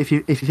 Then if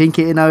you think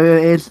you know who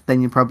it is,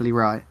 then you're probably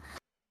right.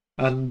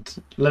 And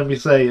let me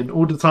say, in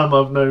all the time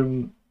I've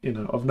known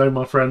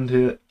my friend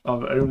here,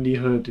 I've only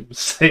heard him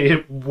say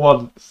it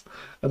once,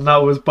 and that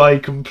was by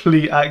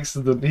complete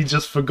accident. He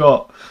just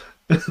forgot.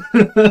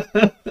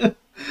 And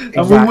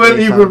we weren't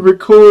even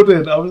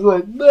recording. I was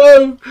like,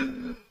 no.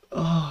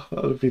 Oh,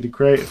 that would have been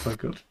great if I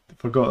got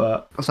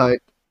that.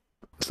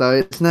 So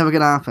it's never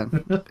gonna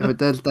happen. If it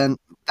does, then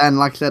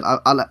like I said,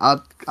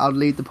 I'll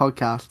lead the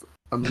podcast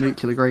on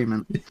mutual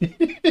agreement.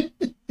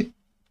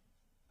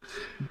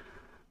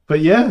 But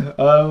yeah,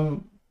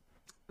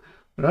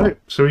 right.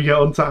 So we get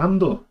on to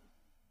Andor.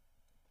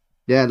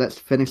 Yeah, let's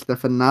finish the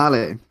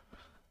finale.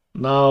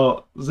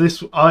 Now,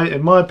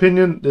 in my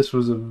opinion, this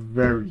was a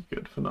very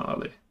good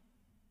finale.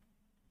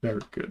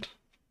 Very good.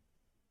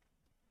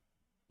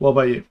 What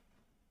about you?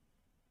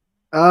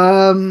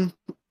 I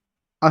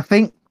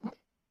think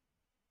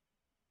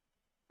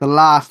the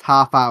last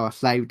half hour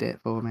saved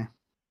it for me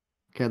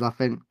because I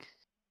think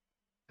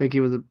it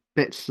was a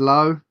bit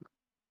slow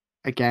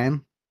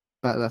again,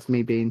 but that's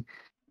me being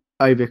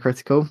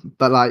overcritical.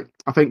 But like,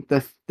 I think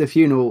the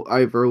funeral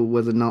overall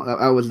was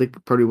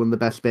probably one of the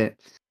best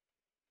bits.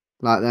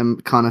 Like them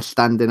kind of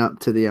standing up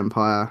to the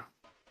Empire,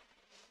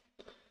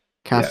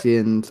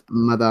 Cassian's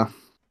mother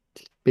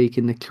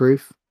speaking the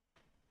truth.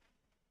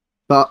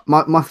 But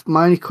my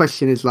only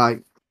question is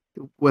like,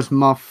 was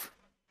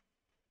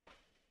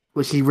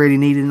she really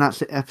needed in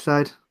that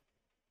episode?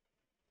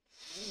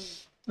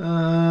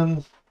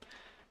 No,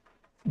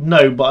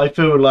 but I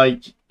feel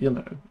like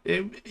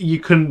you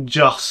couldn't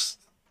just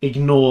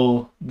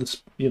ignore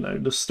this,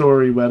 the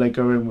story where they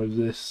go in with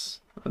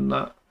this and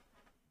that.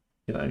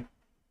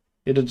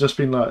 It'd have just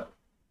been like,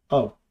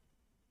 oh,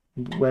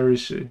 where is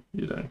she?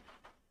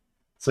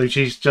 So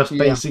she's just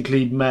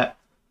basically met,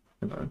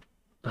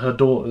 her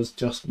daughter's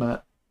just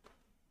met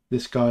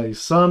this guy's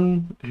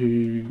son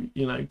who,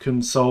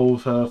 can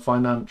solve her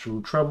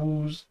financial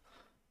troubles.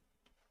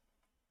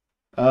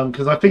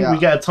 Because I think we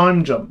get a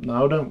time jump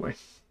now, don't we?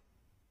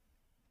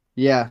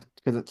 Yeah,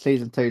 because it's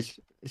season 2 is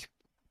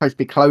supposed to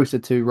be closer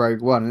to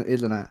Rogue One,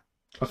 isn't it?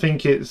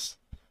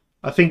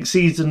 I think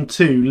season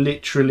 2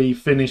 literally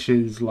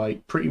finishes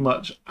like pretty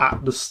much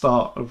at the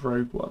start of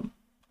Rogue One.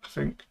 I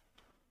think.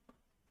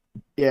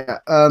 Yeah.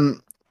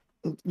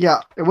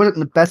 Yeah. It wasn't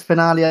the best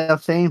finale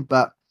I've seen,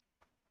 but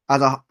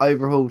as an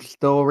overall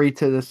story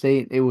to the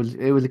scene, it was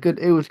good.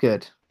 It was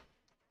good.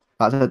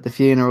 Like the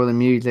funeral, the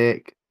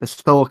music, the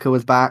stalker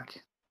was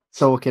back,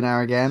 stalking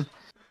her again,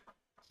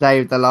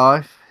 saved her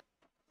life.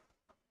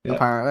 Yep.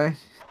 Apparently.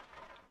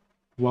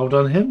 Well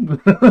done,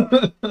 him.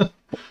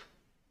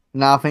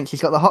 Now I think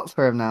she's got the hots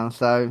for him now,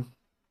 so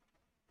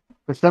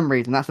for some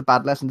reason that's a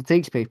bad lesson to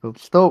teach people.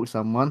 Stalk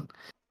someone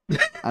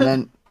and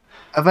then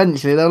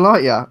eventually they'll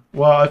like you.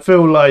 Well, I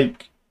feel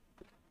like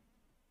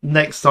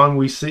next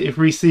time if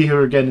we see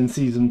her again in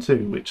season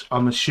 2, which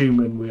I'm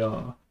assuming we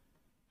are,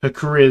 her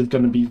career is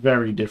going to be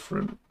very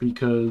different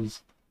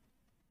because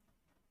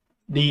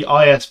the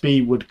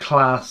ISB would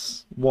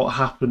class what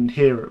happened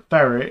here at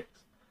Ferrix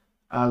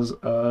as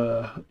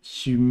a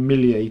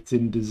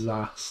humiliating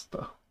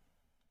disaster.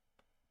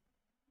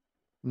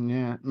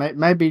 Yeah,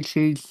 maybe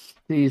she's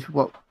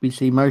what we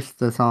see most of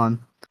the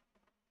time.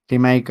 She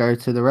may go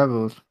to the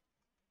rebels.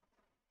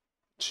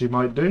 She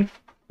might do.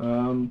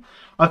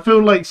 I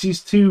feel like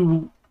she's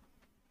too,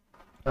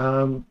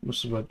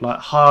 what's the word? Like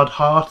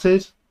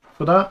hard-hearted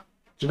for that.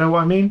 Do you know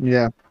what I mean?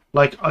 Yeah.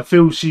 Like I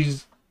feel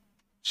she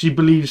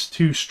believes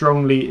too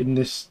strongly in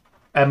this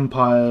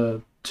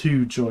Empire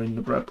to join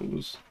the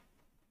rebels.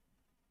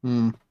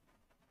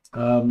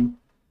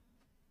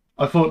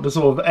 I thought the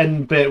sort of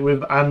end bit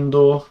with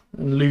Andor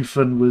and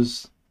Luthen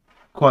was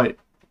quite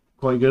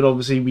good.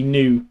 Obviously, we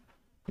knew,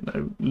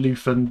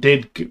 Luthen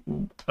did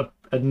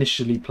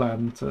initially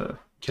plan to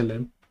kill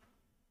him,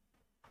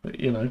 but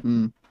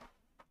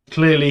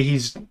clearly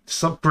he's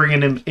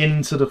bringing him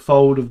into the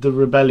fold of the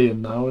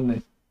rebellion now,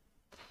 isn't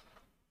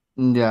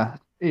he? Yeah.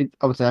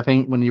 Obviously, I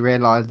think when you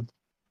realise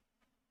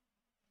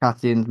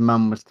Cassian's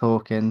mum was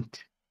talking,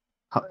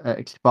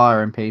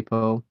 expiring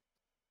people.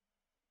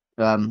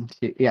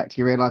 He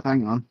actually realised,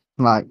 hang on,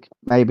 like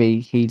maybe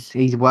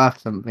he's worth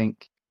something.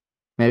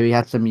 Maybe he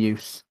had some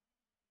use.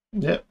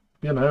 Yep,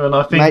 and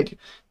I think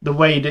the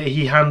way that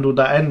he handled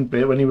that end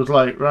bit when he was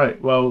like,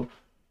 right, well,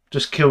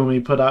 just kill me,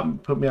 put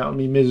me out of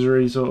me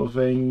misery, sort of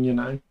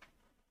thing.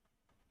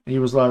 He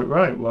was like,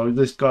 right, well,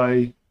 this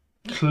guy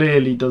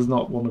clearly does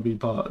not want to be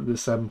part of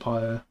this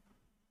empire.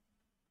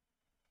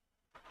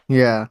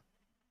 Yeah.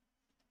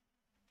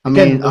 I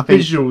Again, mean, the I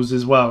think, visuals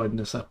as well in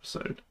this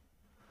episode.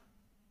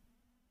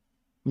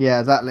 yeah,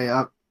 exactly.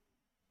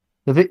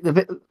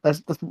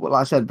 That's what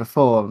I said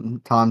before,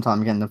 time and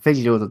time again. The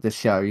visuals of this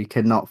show, you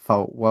could not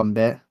fault one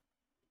bit.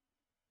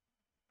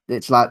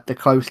 It's like the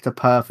close to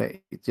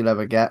perfect you'll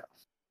ever get.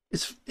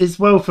 It's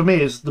well, for me,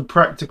 it's the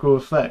practical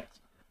effect.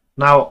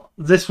 Now,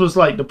 this was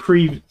like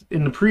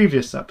in the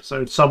previous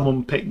episode,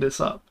 someone picked this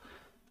up,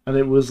 and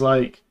it was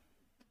like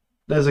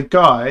there's a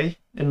guy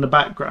in the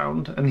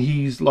background, and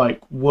he's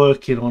like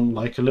working on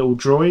like a little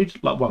droid,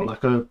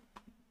 like a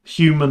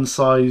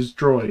human-sized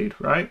droid,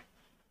 right?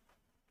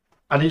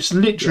 And it's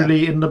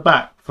literally in the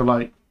back for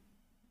like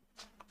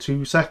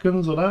 2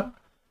 seconds or that.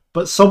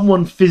 But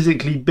someone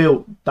physically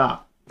built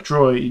that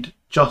droid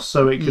just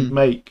so it could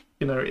make,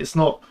 it's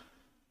not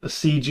a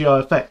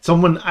CGI effect.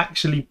 Someone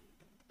actually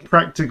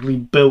practically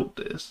built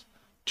this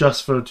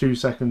just for a 2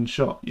 second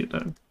shot,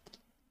 And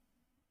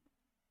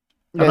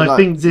I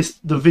think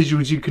the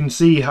visuals, you can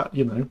see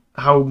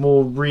how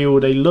more real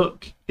they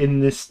look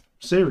in this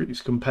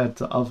series compared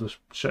to other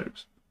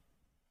shows.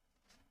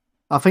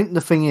 I think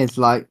the thing is,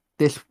 like,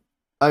 this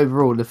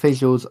overall, the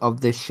visuals of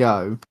this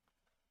show,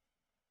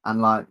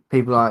 and like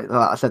people like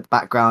I said, the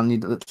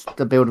background,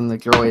 the building the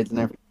droids and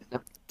everything,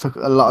 took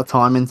a lot of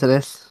time into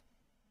this.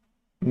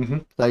 Mm-hmm.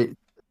 So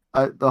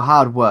the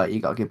hard work you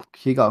got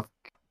to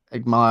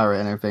admire it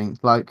and everything.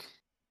 Like,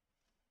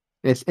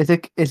 it's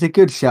a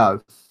good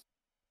show.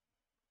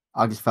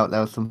 I just felt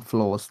there were some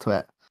flaws to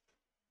it,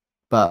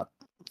 but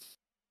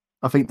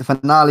I think the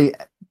finale,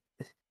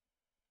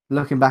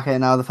 looking back at it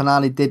now, the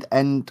finale did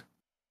end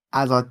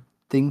as I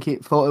think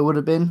it thought it would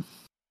have been.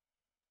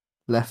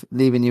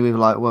 Leaving you with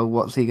like, well,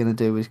 what's he going to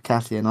do with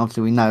Cassian?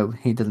 Obviously, we know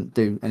he doesn't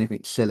do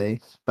anything silly,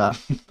 but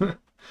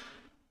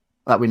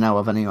that we know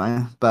of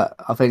anyway. But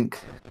I think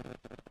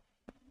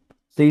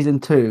season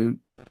 2,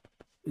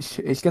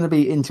 it's going to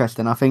be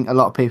interesting. I think a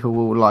lot of people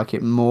will like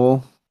it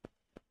more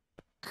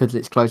because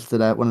it's close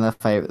to one of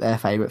their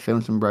favorite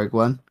films from Rogue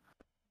One.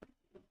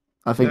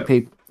 I think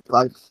people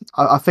like.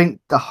 I think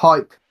the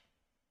hype.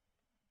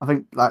 I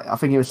think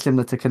it was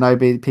similar to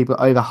Kenobi. People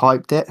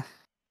overhyped it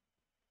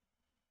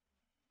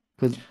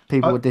because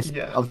people were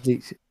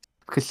obviously,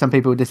 because some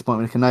people were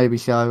disappointed with the Kenobi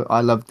show.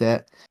 I loved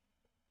it,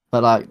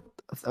 but like,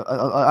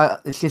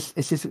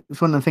 it's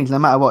one of the things. No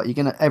matter what,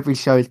 every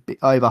show is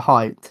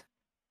overhyped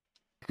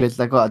because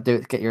they've got to do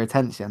it to get your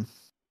attention.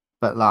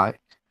 But like,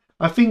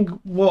 I think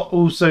what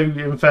also,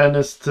 in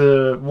fairness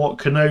to what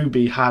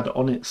Kenobi had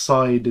on its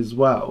side as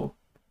well,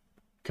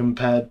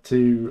 compared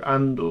to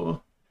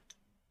Andor,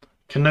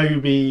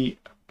 Kenobi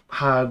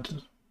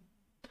had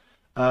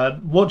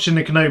watching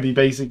the Kenobi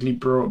basically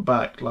brought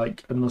back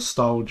like a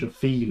nostalgia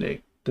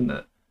feeling, didn't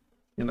it?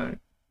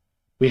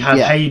 We had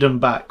Hayden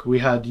back, we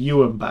had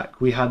Ewan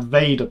back, we had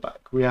Vader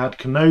back, we had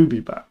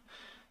Kenobi back.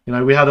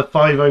 We had a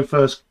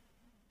 501st,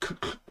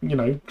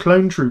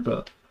 clone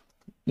trooper.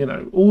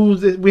 All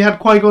this, we had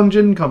Qui-Gon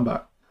Jinn come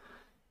back.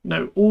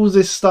 All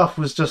this stuff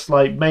was just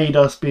like made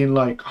us being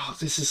like, oh,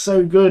 this is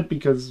so good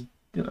because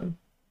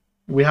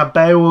we have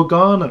Bail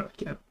Organa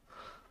again.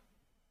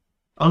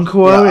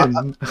 Uncle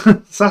Owen,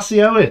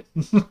 Sassy Owen,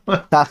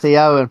 Sassy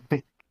Owen,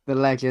 the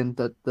legend,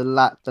 the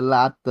lad,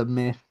 the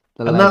myth,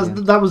 the legend.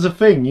 And that was the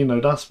thing,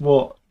 that's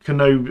what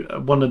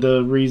Kenobi. One of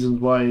the reasons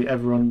why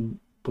everyone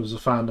was a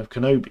fan of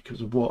Kenobi, because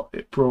of what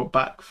it brought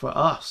back for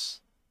us.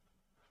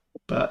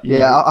 But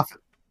I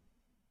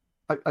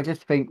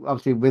just think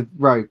obviously with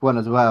Rogue One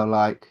as well,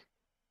 like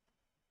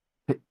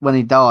when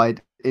he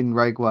died in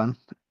Rogue One.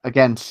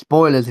 Again,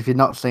 spoilers if you've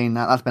not seen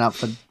that. That's been up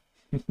for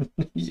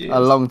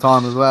a long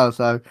time as well.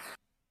 So.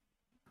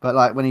 But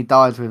like when he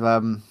dies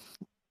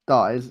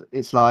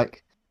it's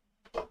like,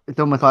 it's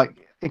almost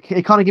like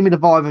it kind of gave me the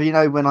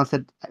vibe of when I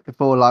said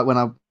before, like when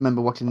I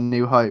remember watching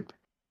New Hope,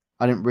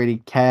 I didn't really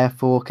care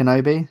for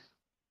Kenobi.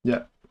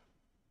 Yeah,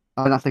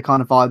 I think that's the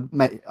kind of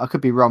vibe. I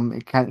could be wrong.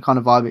 It kind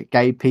of vibe it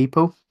gave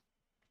people.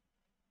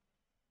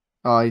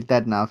 Oh, he's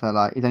dead now, so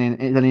like he's only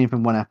in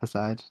from one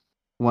episode,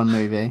 one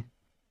movie,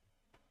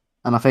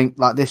 and I think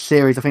like this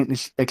series, I think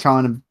they're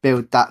trying to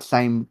build that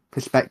same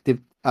perspective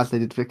as they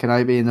did for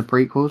Kenobi in the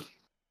prequels.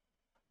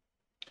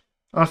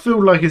 I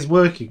feel like it's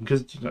working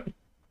because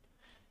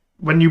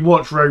when you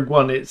watch Rogue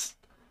One, it's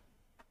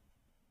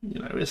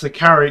it's a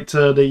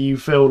character that you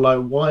feel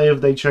like, why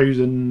have they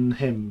chosen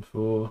him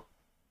to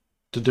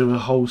do a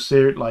whole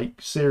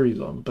series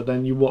on? But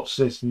then you watch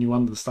this and you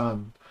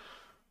understand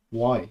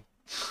why.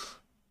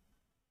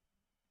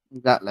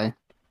 Exactly.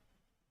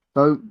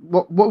 So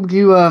what would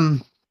you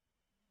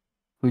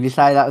would you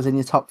say that was in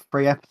your top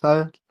 3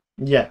 episodes?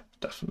 Yeah,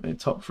 definitely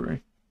top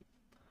 3.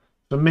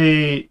 For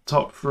me,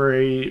 top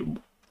 3.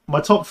 My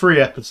top 3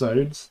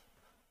 episodes.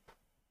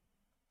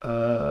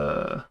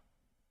 Well,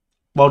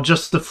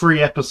 just the 3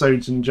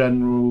 episodes in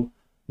general.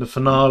 The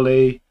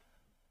finale.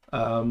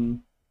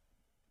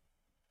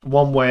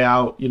 One Way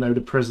Out,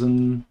 the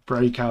prison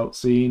breakout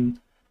scene,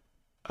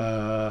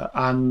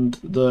 and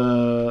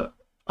the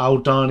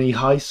Aldani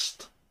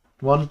heist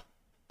one.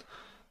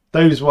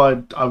 Those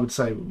were, I would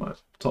say, were my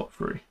top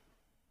three.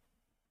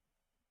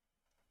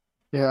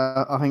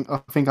 Yeah, I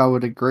think I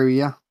would agree.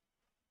 Yeah,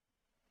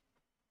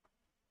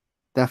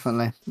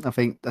 definitely. I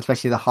think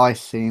especially the heist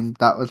scene,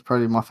 that was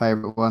probably my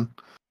favorite one.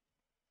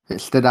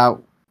 It stood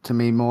out to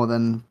me more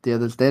than the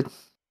others did.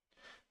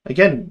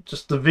 Again,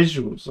 just the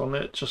visuals on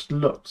it just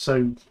look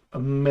so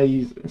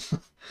amazing.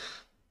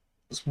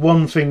 It's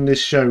one thing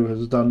this show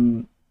has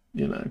done.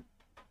 You know,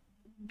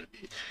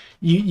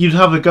 you'd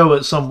have a go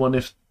at someone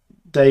if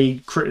they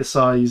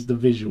criticised the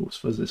visuals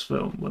for this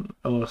film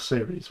or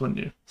series, wouldn't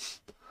you?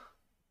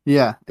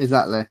 Yeah,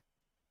 exactly.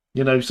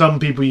 Some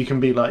people you can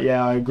be like,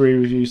 yeah, I agree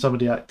with you. Some of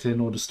the acting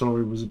or the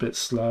story was a bit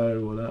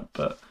slow or that,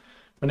 but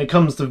when it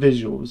comes to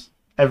visuals,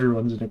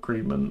 everyone's in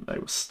agreement. They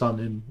were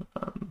stunning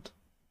and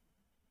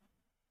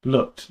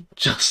looked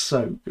just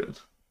so good.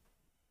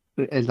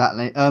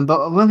 Exactly.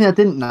 But one thing I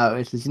didn't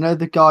notice is,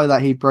 the guy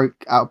that he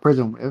broke out of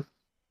prison with,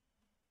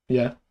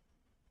 Yeah,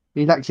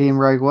 he's actually in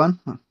Rogue One.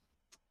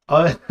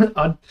 I,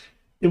 I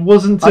it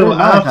wasn't I until didn't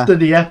know that. after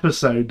the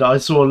episode that I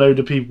saw a load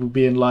of people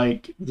being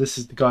like, "This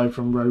is the guy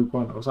from Rogue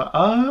One." I was like,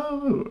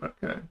 "Oh,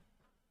 okay."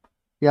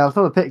 Yeah, I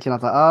saw the picture and I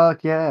was like,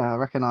 oh yeah, I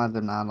recognise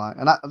him now. Like,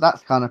 and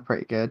that's kind of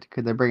pretty good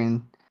because they're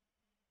bringing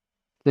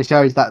the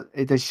shows that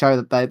it does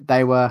show that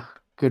they were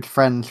good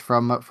friends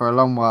from for a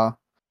long while.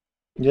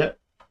 Yeah,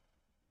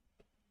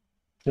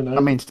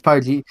 I mean,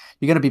 suppose you're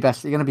gonna be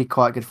best. You're gonna be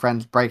quite good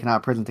friends breaking out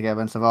of prison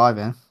together and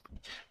surviving.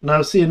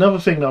 Now, see, another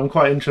thing that I'm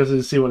quite interested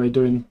to see what they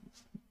do in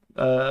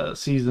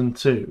season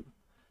two.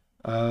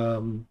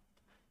 Um,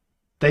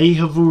 they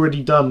have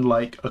already done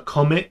like a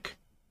comic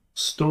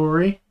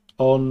story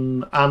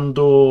on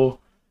Andor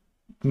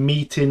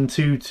meeting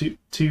two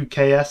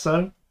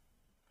KSO.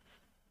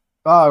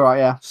 Oh right,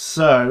 yeah,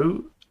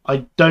 So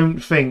I don't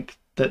think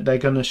that they're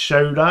going to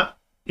show that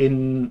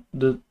in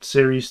the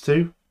series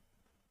two.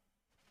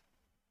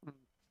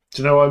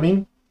 Do you know what I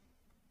mean?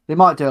 they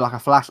might do like a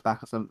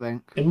flashback or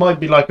something. It might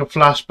be like a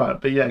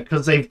flashback, but yeah,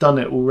 because they've done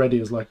it already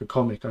as like a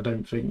comic, I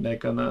don't think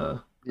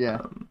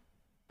Yeah,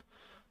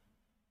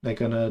 they're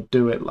gonna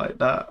do it like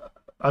that.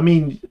 I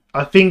mean,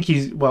 I think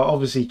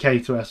obviously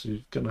K2S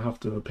is gonna have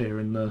to appear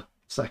in the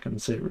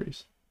second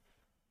series.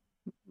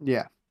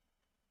 yeah,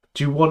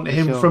 Do you want for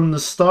him sure. from the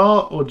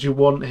start, or do you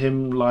want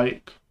him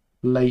like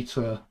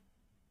later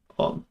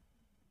on?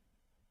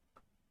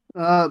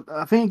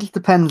 I think it just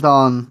depends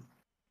on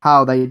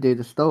how they do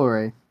the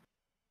story.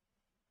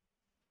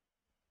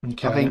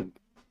 I Okay. think,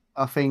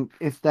 I think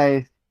if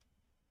they,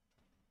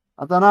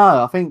 I don't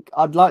know. I think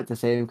I'd like to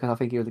see him because I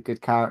think he was a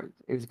good character.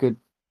 He was a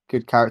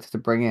good character to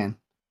bring in.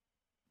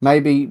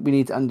 Maybe we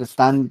need to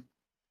understand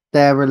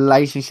their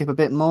relationship a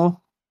bit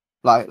more.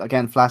 Like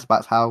again,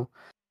 flashbacks. How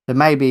so?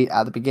 Maybe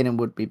at the beginning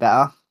would be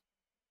better.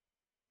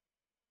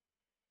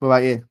 What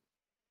about you?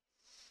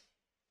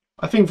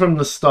 I think from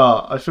the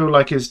start, I feel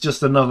like it's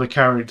just another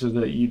character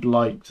that you'd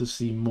like to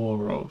see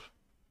more of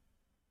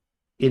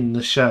in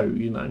the show,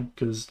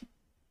 because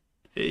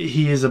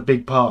he is a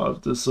big part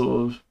of the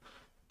sort of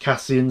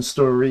Cassian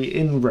story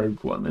in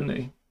Rogue One, isn't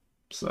he?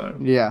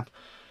 So, Yeah.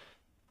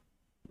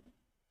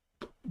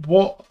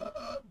 what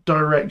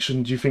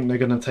direction do you think they're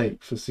going to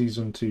take for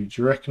season two?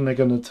 Do you reckon they're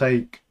going to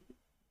take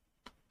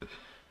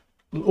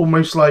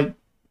almost like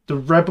the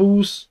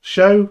Rebels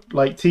show,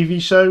 like TV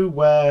show,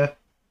 where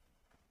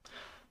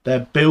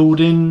they're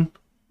building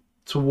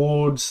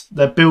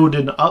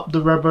up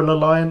the Rebel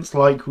Alliance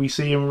like we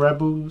see in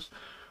Rebels,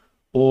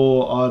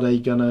 or are they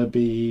gonna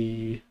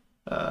be,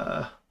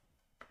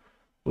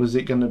 was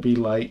it gonna be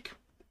like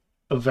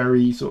a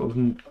very sort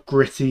of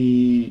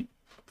gritty,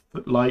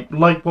 like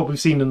what we've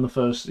seen in the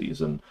first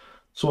season,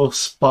 sort of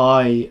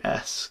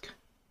spy-esque?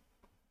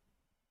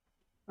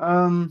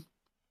 Um,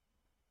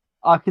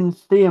 I can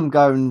see him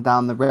going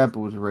down the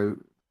rebels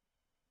route.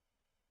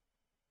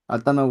 I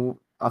don't know.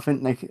 I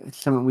think it's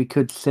something we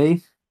could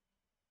see.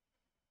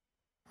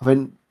 I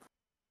think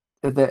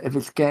if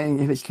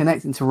it's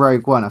connecting to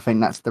Rogue One, I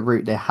think that's the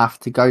route they have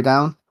to go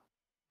down.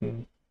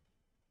 Hmm.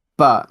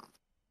 But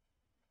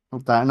I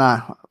don't know.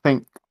 I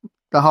think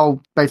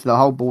basically the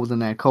whole ball's in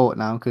their court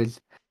now because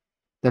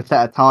they've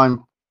set a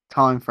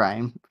time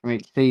frame from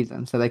each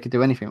season, so they could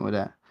do anything with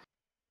it as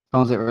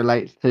long as it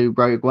relates to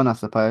Rogue One, I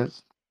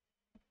suppose.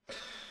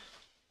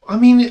 I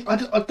mean,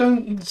 I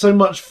don't so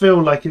much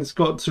feel like it's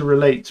got to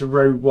relate to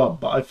Rogue One,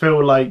 but I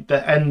feel like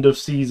the end of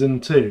season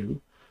two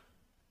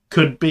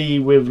could be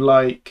with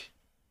like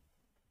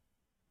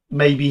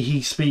maybe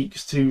he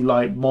speaks to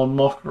like Mon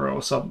Mothma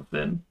or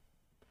something,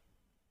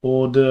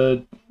 or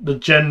the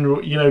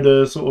general,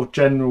 the sort of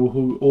general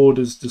who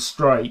orders the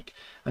strike,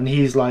 and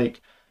he's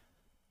like,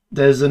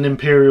 "There's an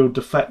Imperial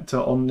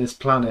defector on this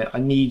planet. I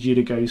need you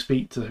to go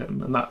speak to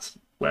him," and that's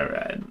where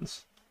it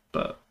ends.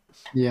 But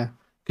Yeah,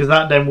 because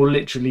that then will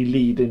literally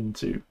lead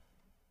into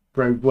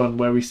Rogue One,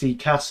 where we see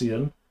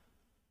Cassian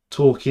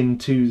talking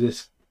to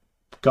this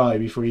guy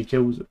before he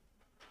kills him.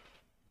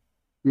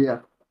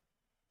 yeah.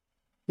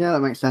 Yeah, that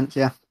makes sense.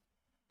 Yeah.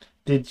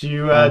 Did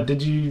Um,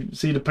 you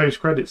see the post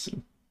credits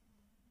scene?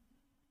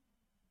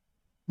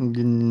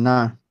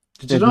 no,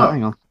 Did you there's not?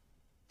 nothing on.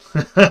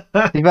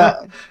 To be fair,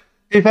 to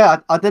be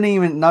fair, I didn't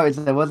even notice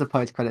there was a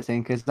post-credit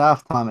scene because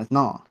half time it's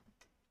not.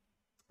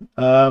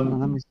 Let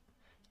um, me.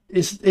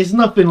 it's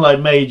nothing like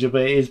major,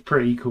 but it is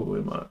pretty cool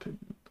in my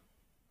opinion.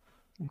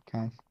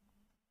 Okay.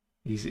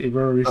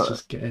 Rory's Uh,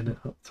 just getting it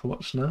up to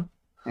watch now.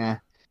 yeah.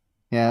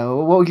 Yeah.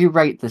 What would you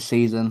rate the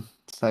season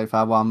so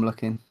far? While I'm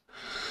looking.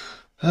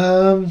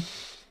 Um,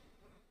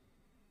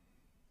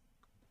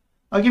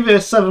 I give it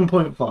a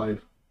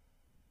 7.5.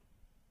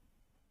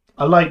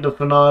 I like the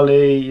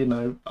finale.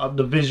 The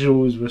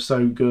visuals were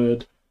so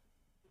good.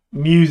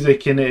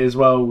 Music in it as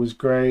well was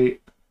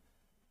great.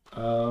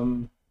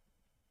 Um,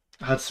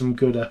 had some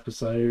good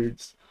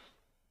episodes.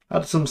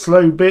 Had some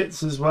slow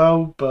bits as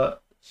well,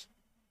 but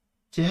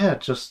yeah,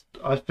 just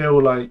I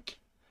feel like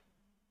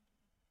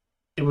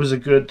it was a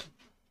good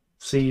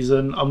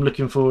season. I'm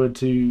looking forward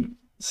to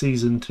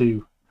season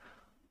 2.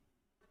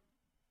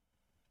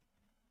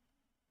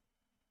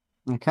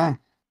 Okay.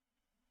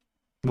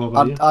 What about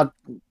I'd you?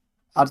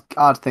 I'd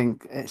I'd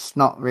think it's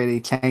not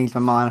really changed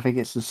my mind. I think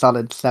it's a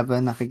solid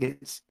 7. I think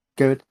it's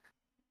good.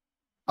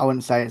 I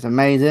wouldn't say it's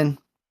amazing,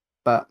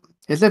 but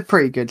it's a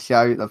pretty good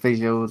show. The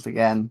visuals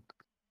again,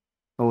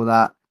 all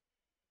that.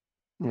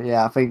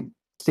 Yeah, I think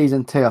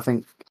season 2. I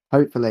think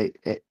hopefully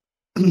it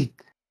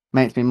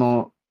makes me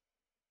more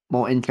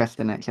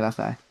interested in it. Should I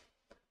say?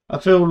 I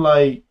feel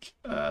like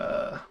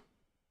I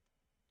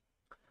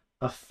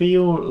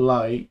feel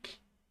like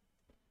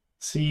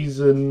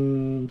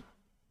season.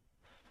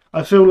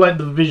 I feel like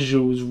the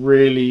visuals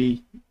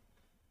really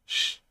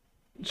sh-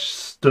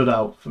 stood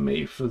out for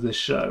me for this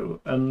show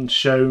and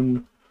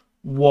shown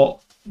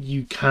what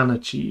you can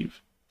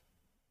achieve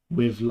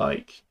with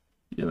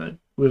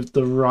with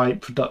the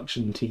right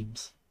production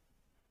teams.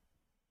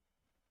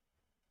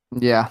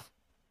 Yeah,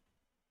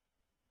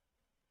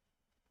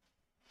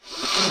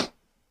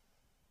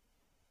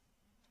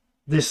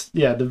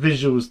 The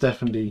visuals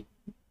definitely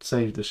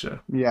saved the show.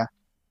 yeah,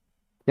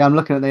 yeah. I'm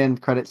looking at the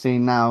end credit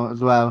scene now as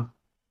well.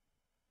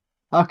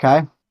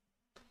 Okay,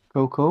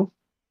 cool, cool.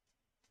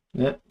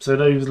 Yeah, so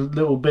those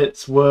little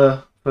bits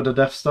were for the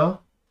Death Star.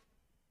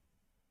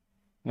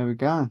 There we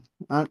go.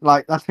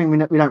 Like that's the thing we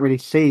don't really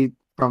see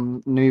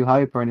from New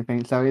Hope or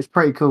anything, so it's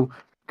pretty cool.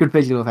 Good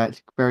visual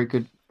effects, very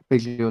good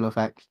visual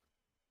effects.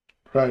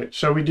 Right,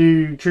 shall we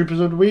do Troopers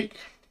of the Week?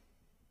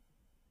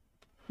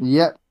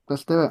 Yep,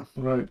 let's do it.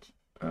 Right.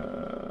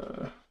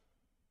 Uh,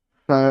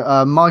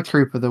 So, my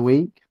troop of the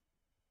week,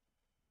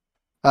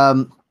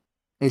 um,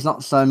 is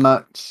not so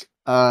much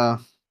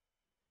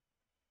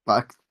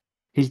like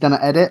he's done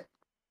an edit,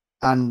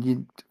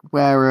 and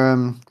where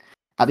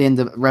at the end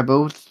of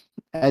Rebels,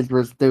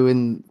 Ezra's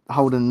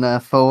holding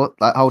the fort,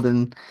 like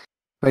holding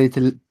ready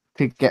to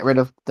get rid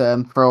of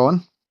the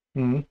Thrawn.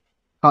 hmm,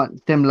 Kind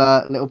of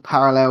similar little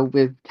parallel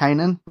with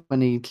Kanan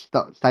when he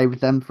saves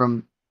them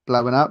from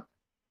blowing up.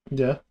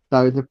 yeah,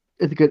 So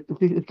it's a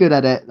good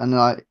edit, and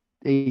like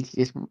he's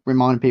just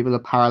reminding people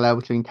of the parallel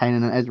between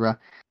Kanan and Ezra,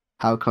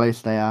 how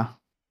close they are.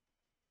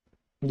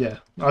 yeah.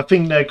 I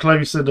think they're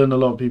closer than a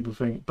lot of people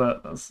think,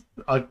 but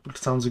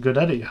sounds a good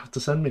edit. You have to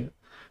send me it.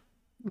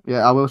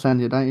 Yeah, I will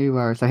send you. Don't you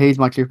worry. So he's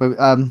my trooper.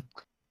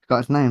 Got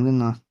his name,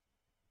 didn't I?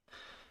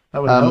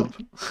 That would Um, help.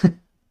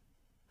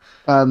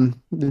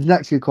 this is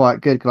actually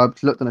quite good because I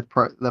just looked on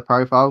the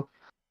profile.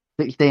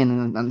 16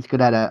 and it's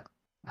good edit.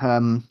 Her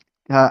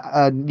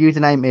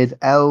username is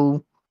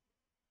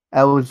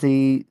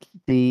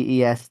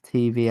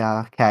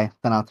LZDESTVRK.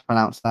 Don't know how to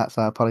pronounce that,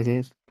 so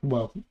apologies.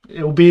 Well,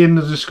 it'll be in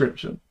the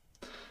description.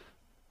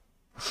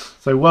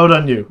 So well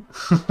done, you.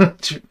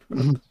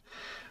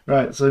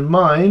 Right, so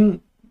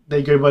mine,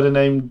 they go by the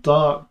name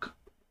Dark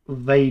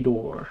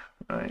Vador.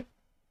 Right.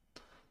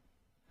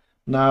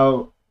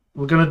 Now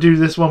we're gonna do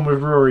this one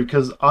with Rory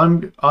because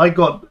I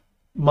got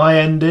my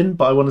ending,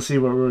 but I want to see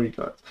what Rory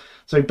got.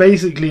 So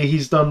basically,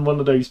 he's done one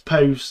of those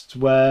posts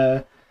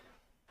where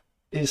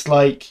it's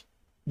like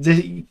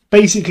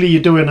basically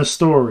you're doing a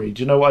story.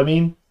 Do you know what I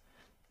mean?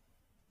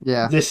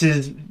 Yeah, This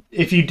is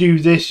if you do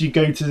this, you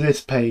go to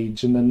this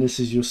page, and then this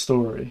is your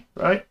story,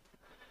 right?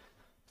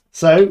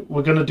 So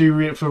we're gonna do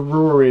it for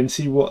Rory and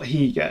see what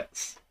he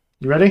gets.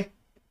 You ready?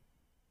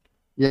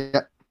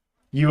 yeah.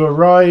 You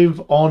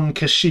arrive on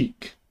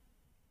Kashyyyk.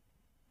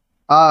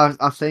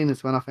 I've seen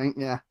this one. I think.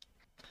 Yeah.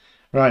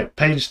 Right,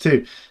 page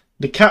 2.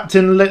 The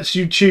captain lets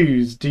you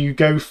choose. Do you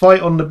go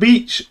fight on the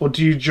beach or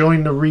do you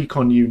join the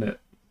recon unit?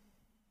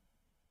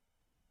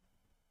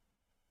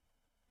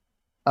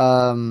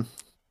 Um.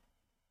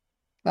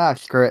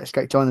 Screw it.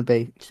 Let's join the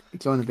beach.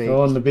 Join the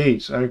Go on beach. the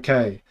beach.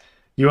 Okay.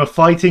 You are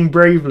fighting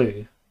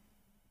bravely.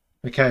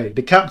 Okay.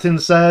 The captain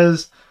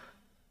says,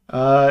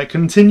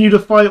 continue to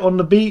fight on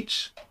the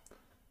beach.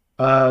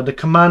 The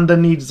commander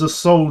needs a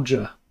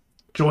soldier.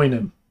 Join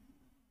him.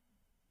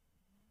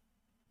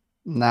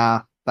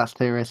 Nah, that's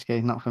too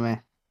risky. Not for me.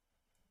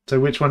 So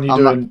which one are you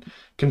I'm not. doing?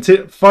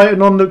 Continue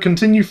fighting on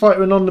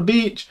the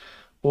beach,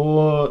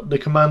 or the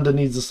commander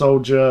needs a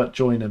soldier.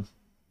 Join him.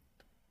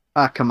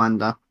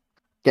 Commander.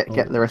 Get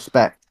Oh, the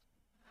respect.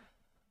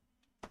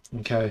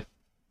 okay.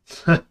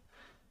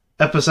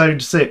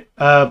 Episode 6.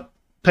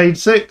 Page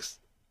 6.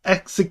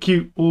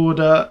 Execute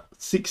Order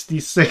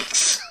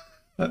 66.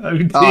 Oh Oh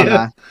dear.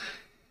 no.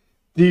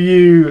 Do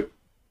you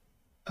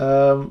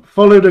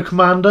follow the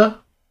commander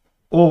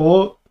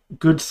or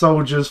good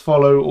soldiers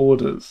follow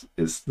orders?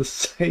 It's the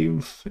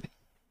same thing.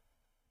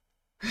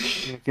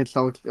 Good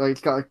soldier. Oh, he's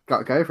got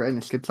to go for it.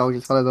 It's good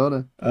soldiers follow the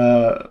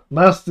order.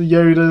 Master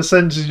Yoda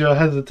senses your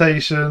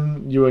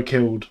hesitation. You are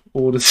killed.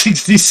 Order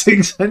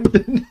 66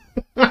 ending.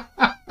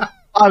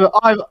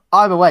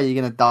 Either way,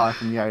 you're gonna die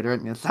from Yoda,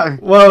 aren't you? So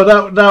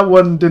Well, that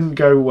one didn't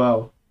go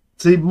well.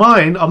 See,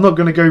 mine. I'm not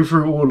going to go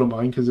through all of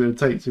mine because it would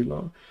take too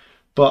long.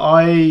 But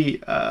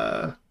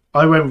I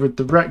went with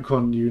the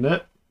retcon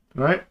unit,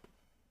 right?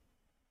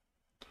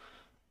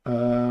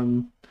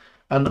 And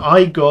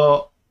I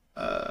got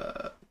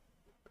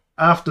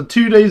after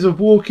 2 days of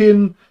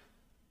walking.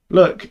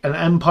 Look, an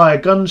Empire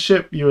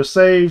gunship. You are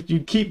saved.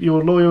 You keep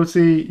your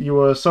loyalty. You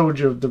are a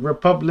soldier of the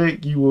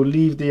Republic. You will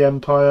leave the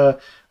Empire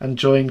and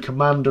join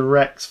Commander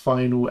Rex.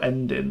 Final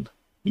ending.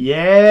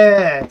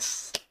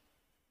 Yes.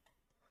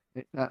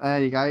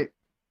 there you go.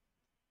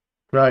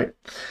 Right.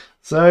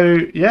 So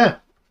yeah,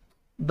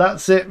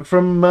 that's it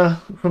from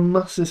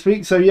us this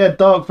week. So yeah,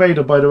 Dark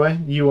Vader. By the way,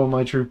 you are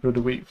my Trooper of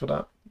the Week for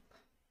that.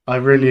 I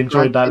really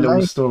enjoyed that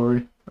little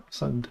story. That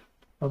sounded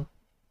fun.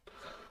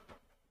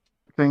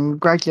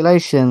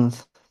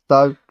 Congratulations.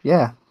 So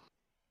yeah,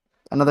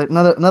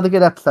 another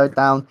good episode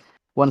down.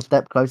 One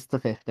step closer to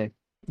 50.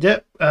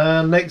 Yep.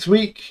 Next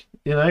week,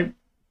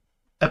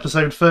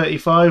 episode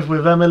 35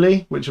 with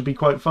Emily, which will be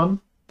quite fun.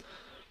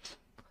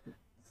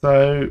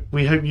 So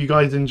we hope you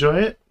guys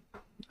enjoy it.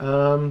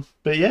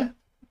 But yeah,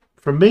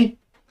 from me,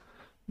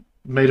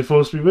 may the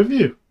force be with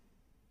you.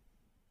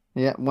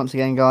 Yeah, once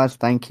again, guys,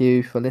 thank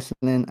you for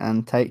listening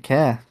and take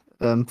care.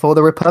 For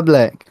the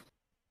Republic.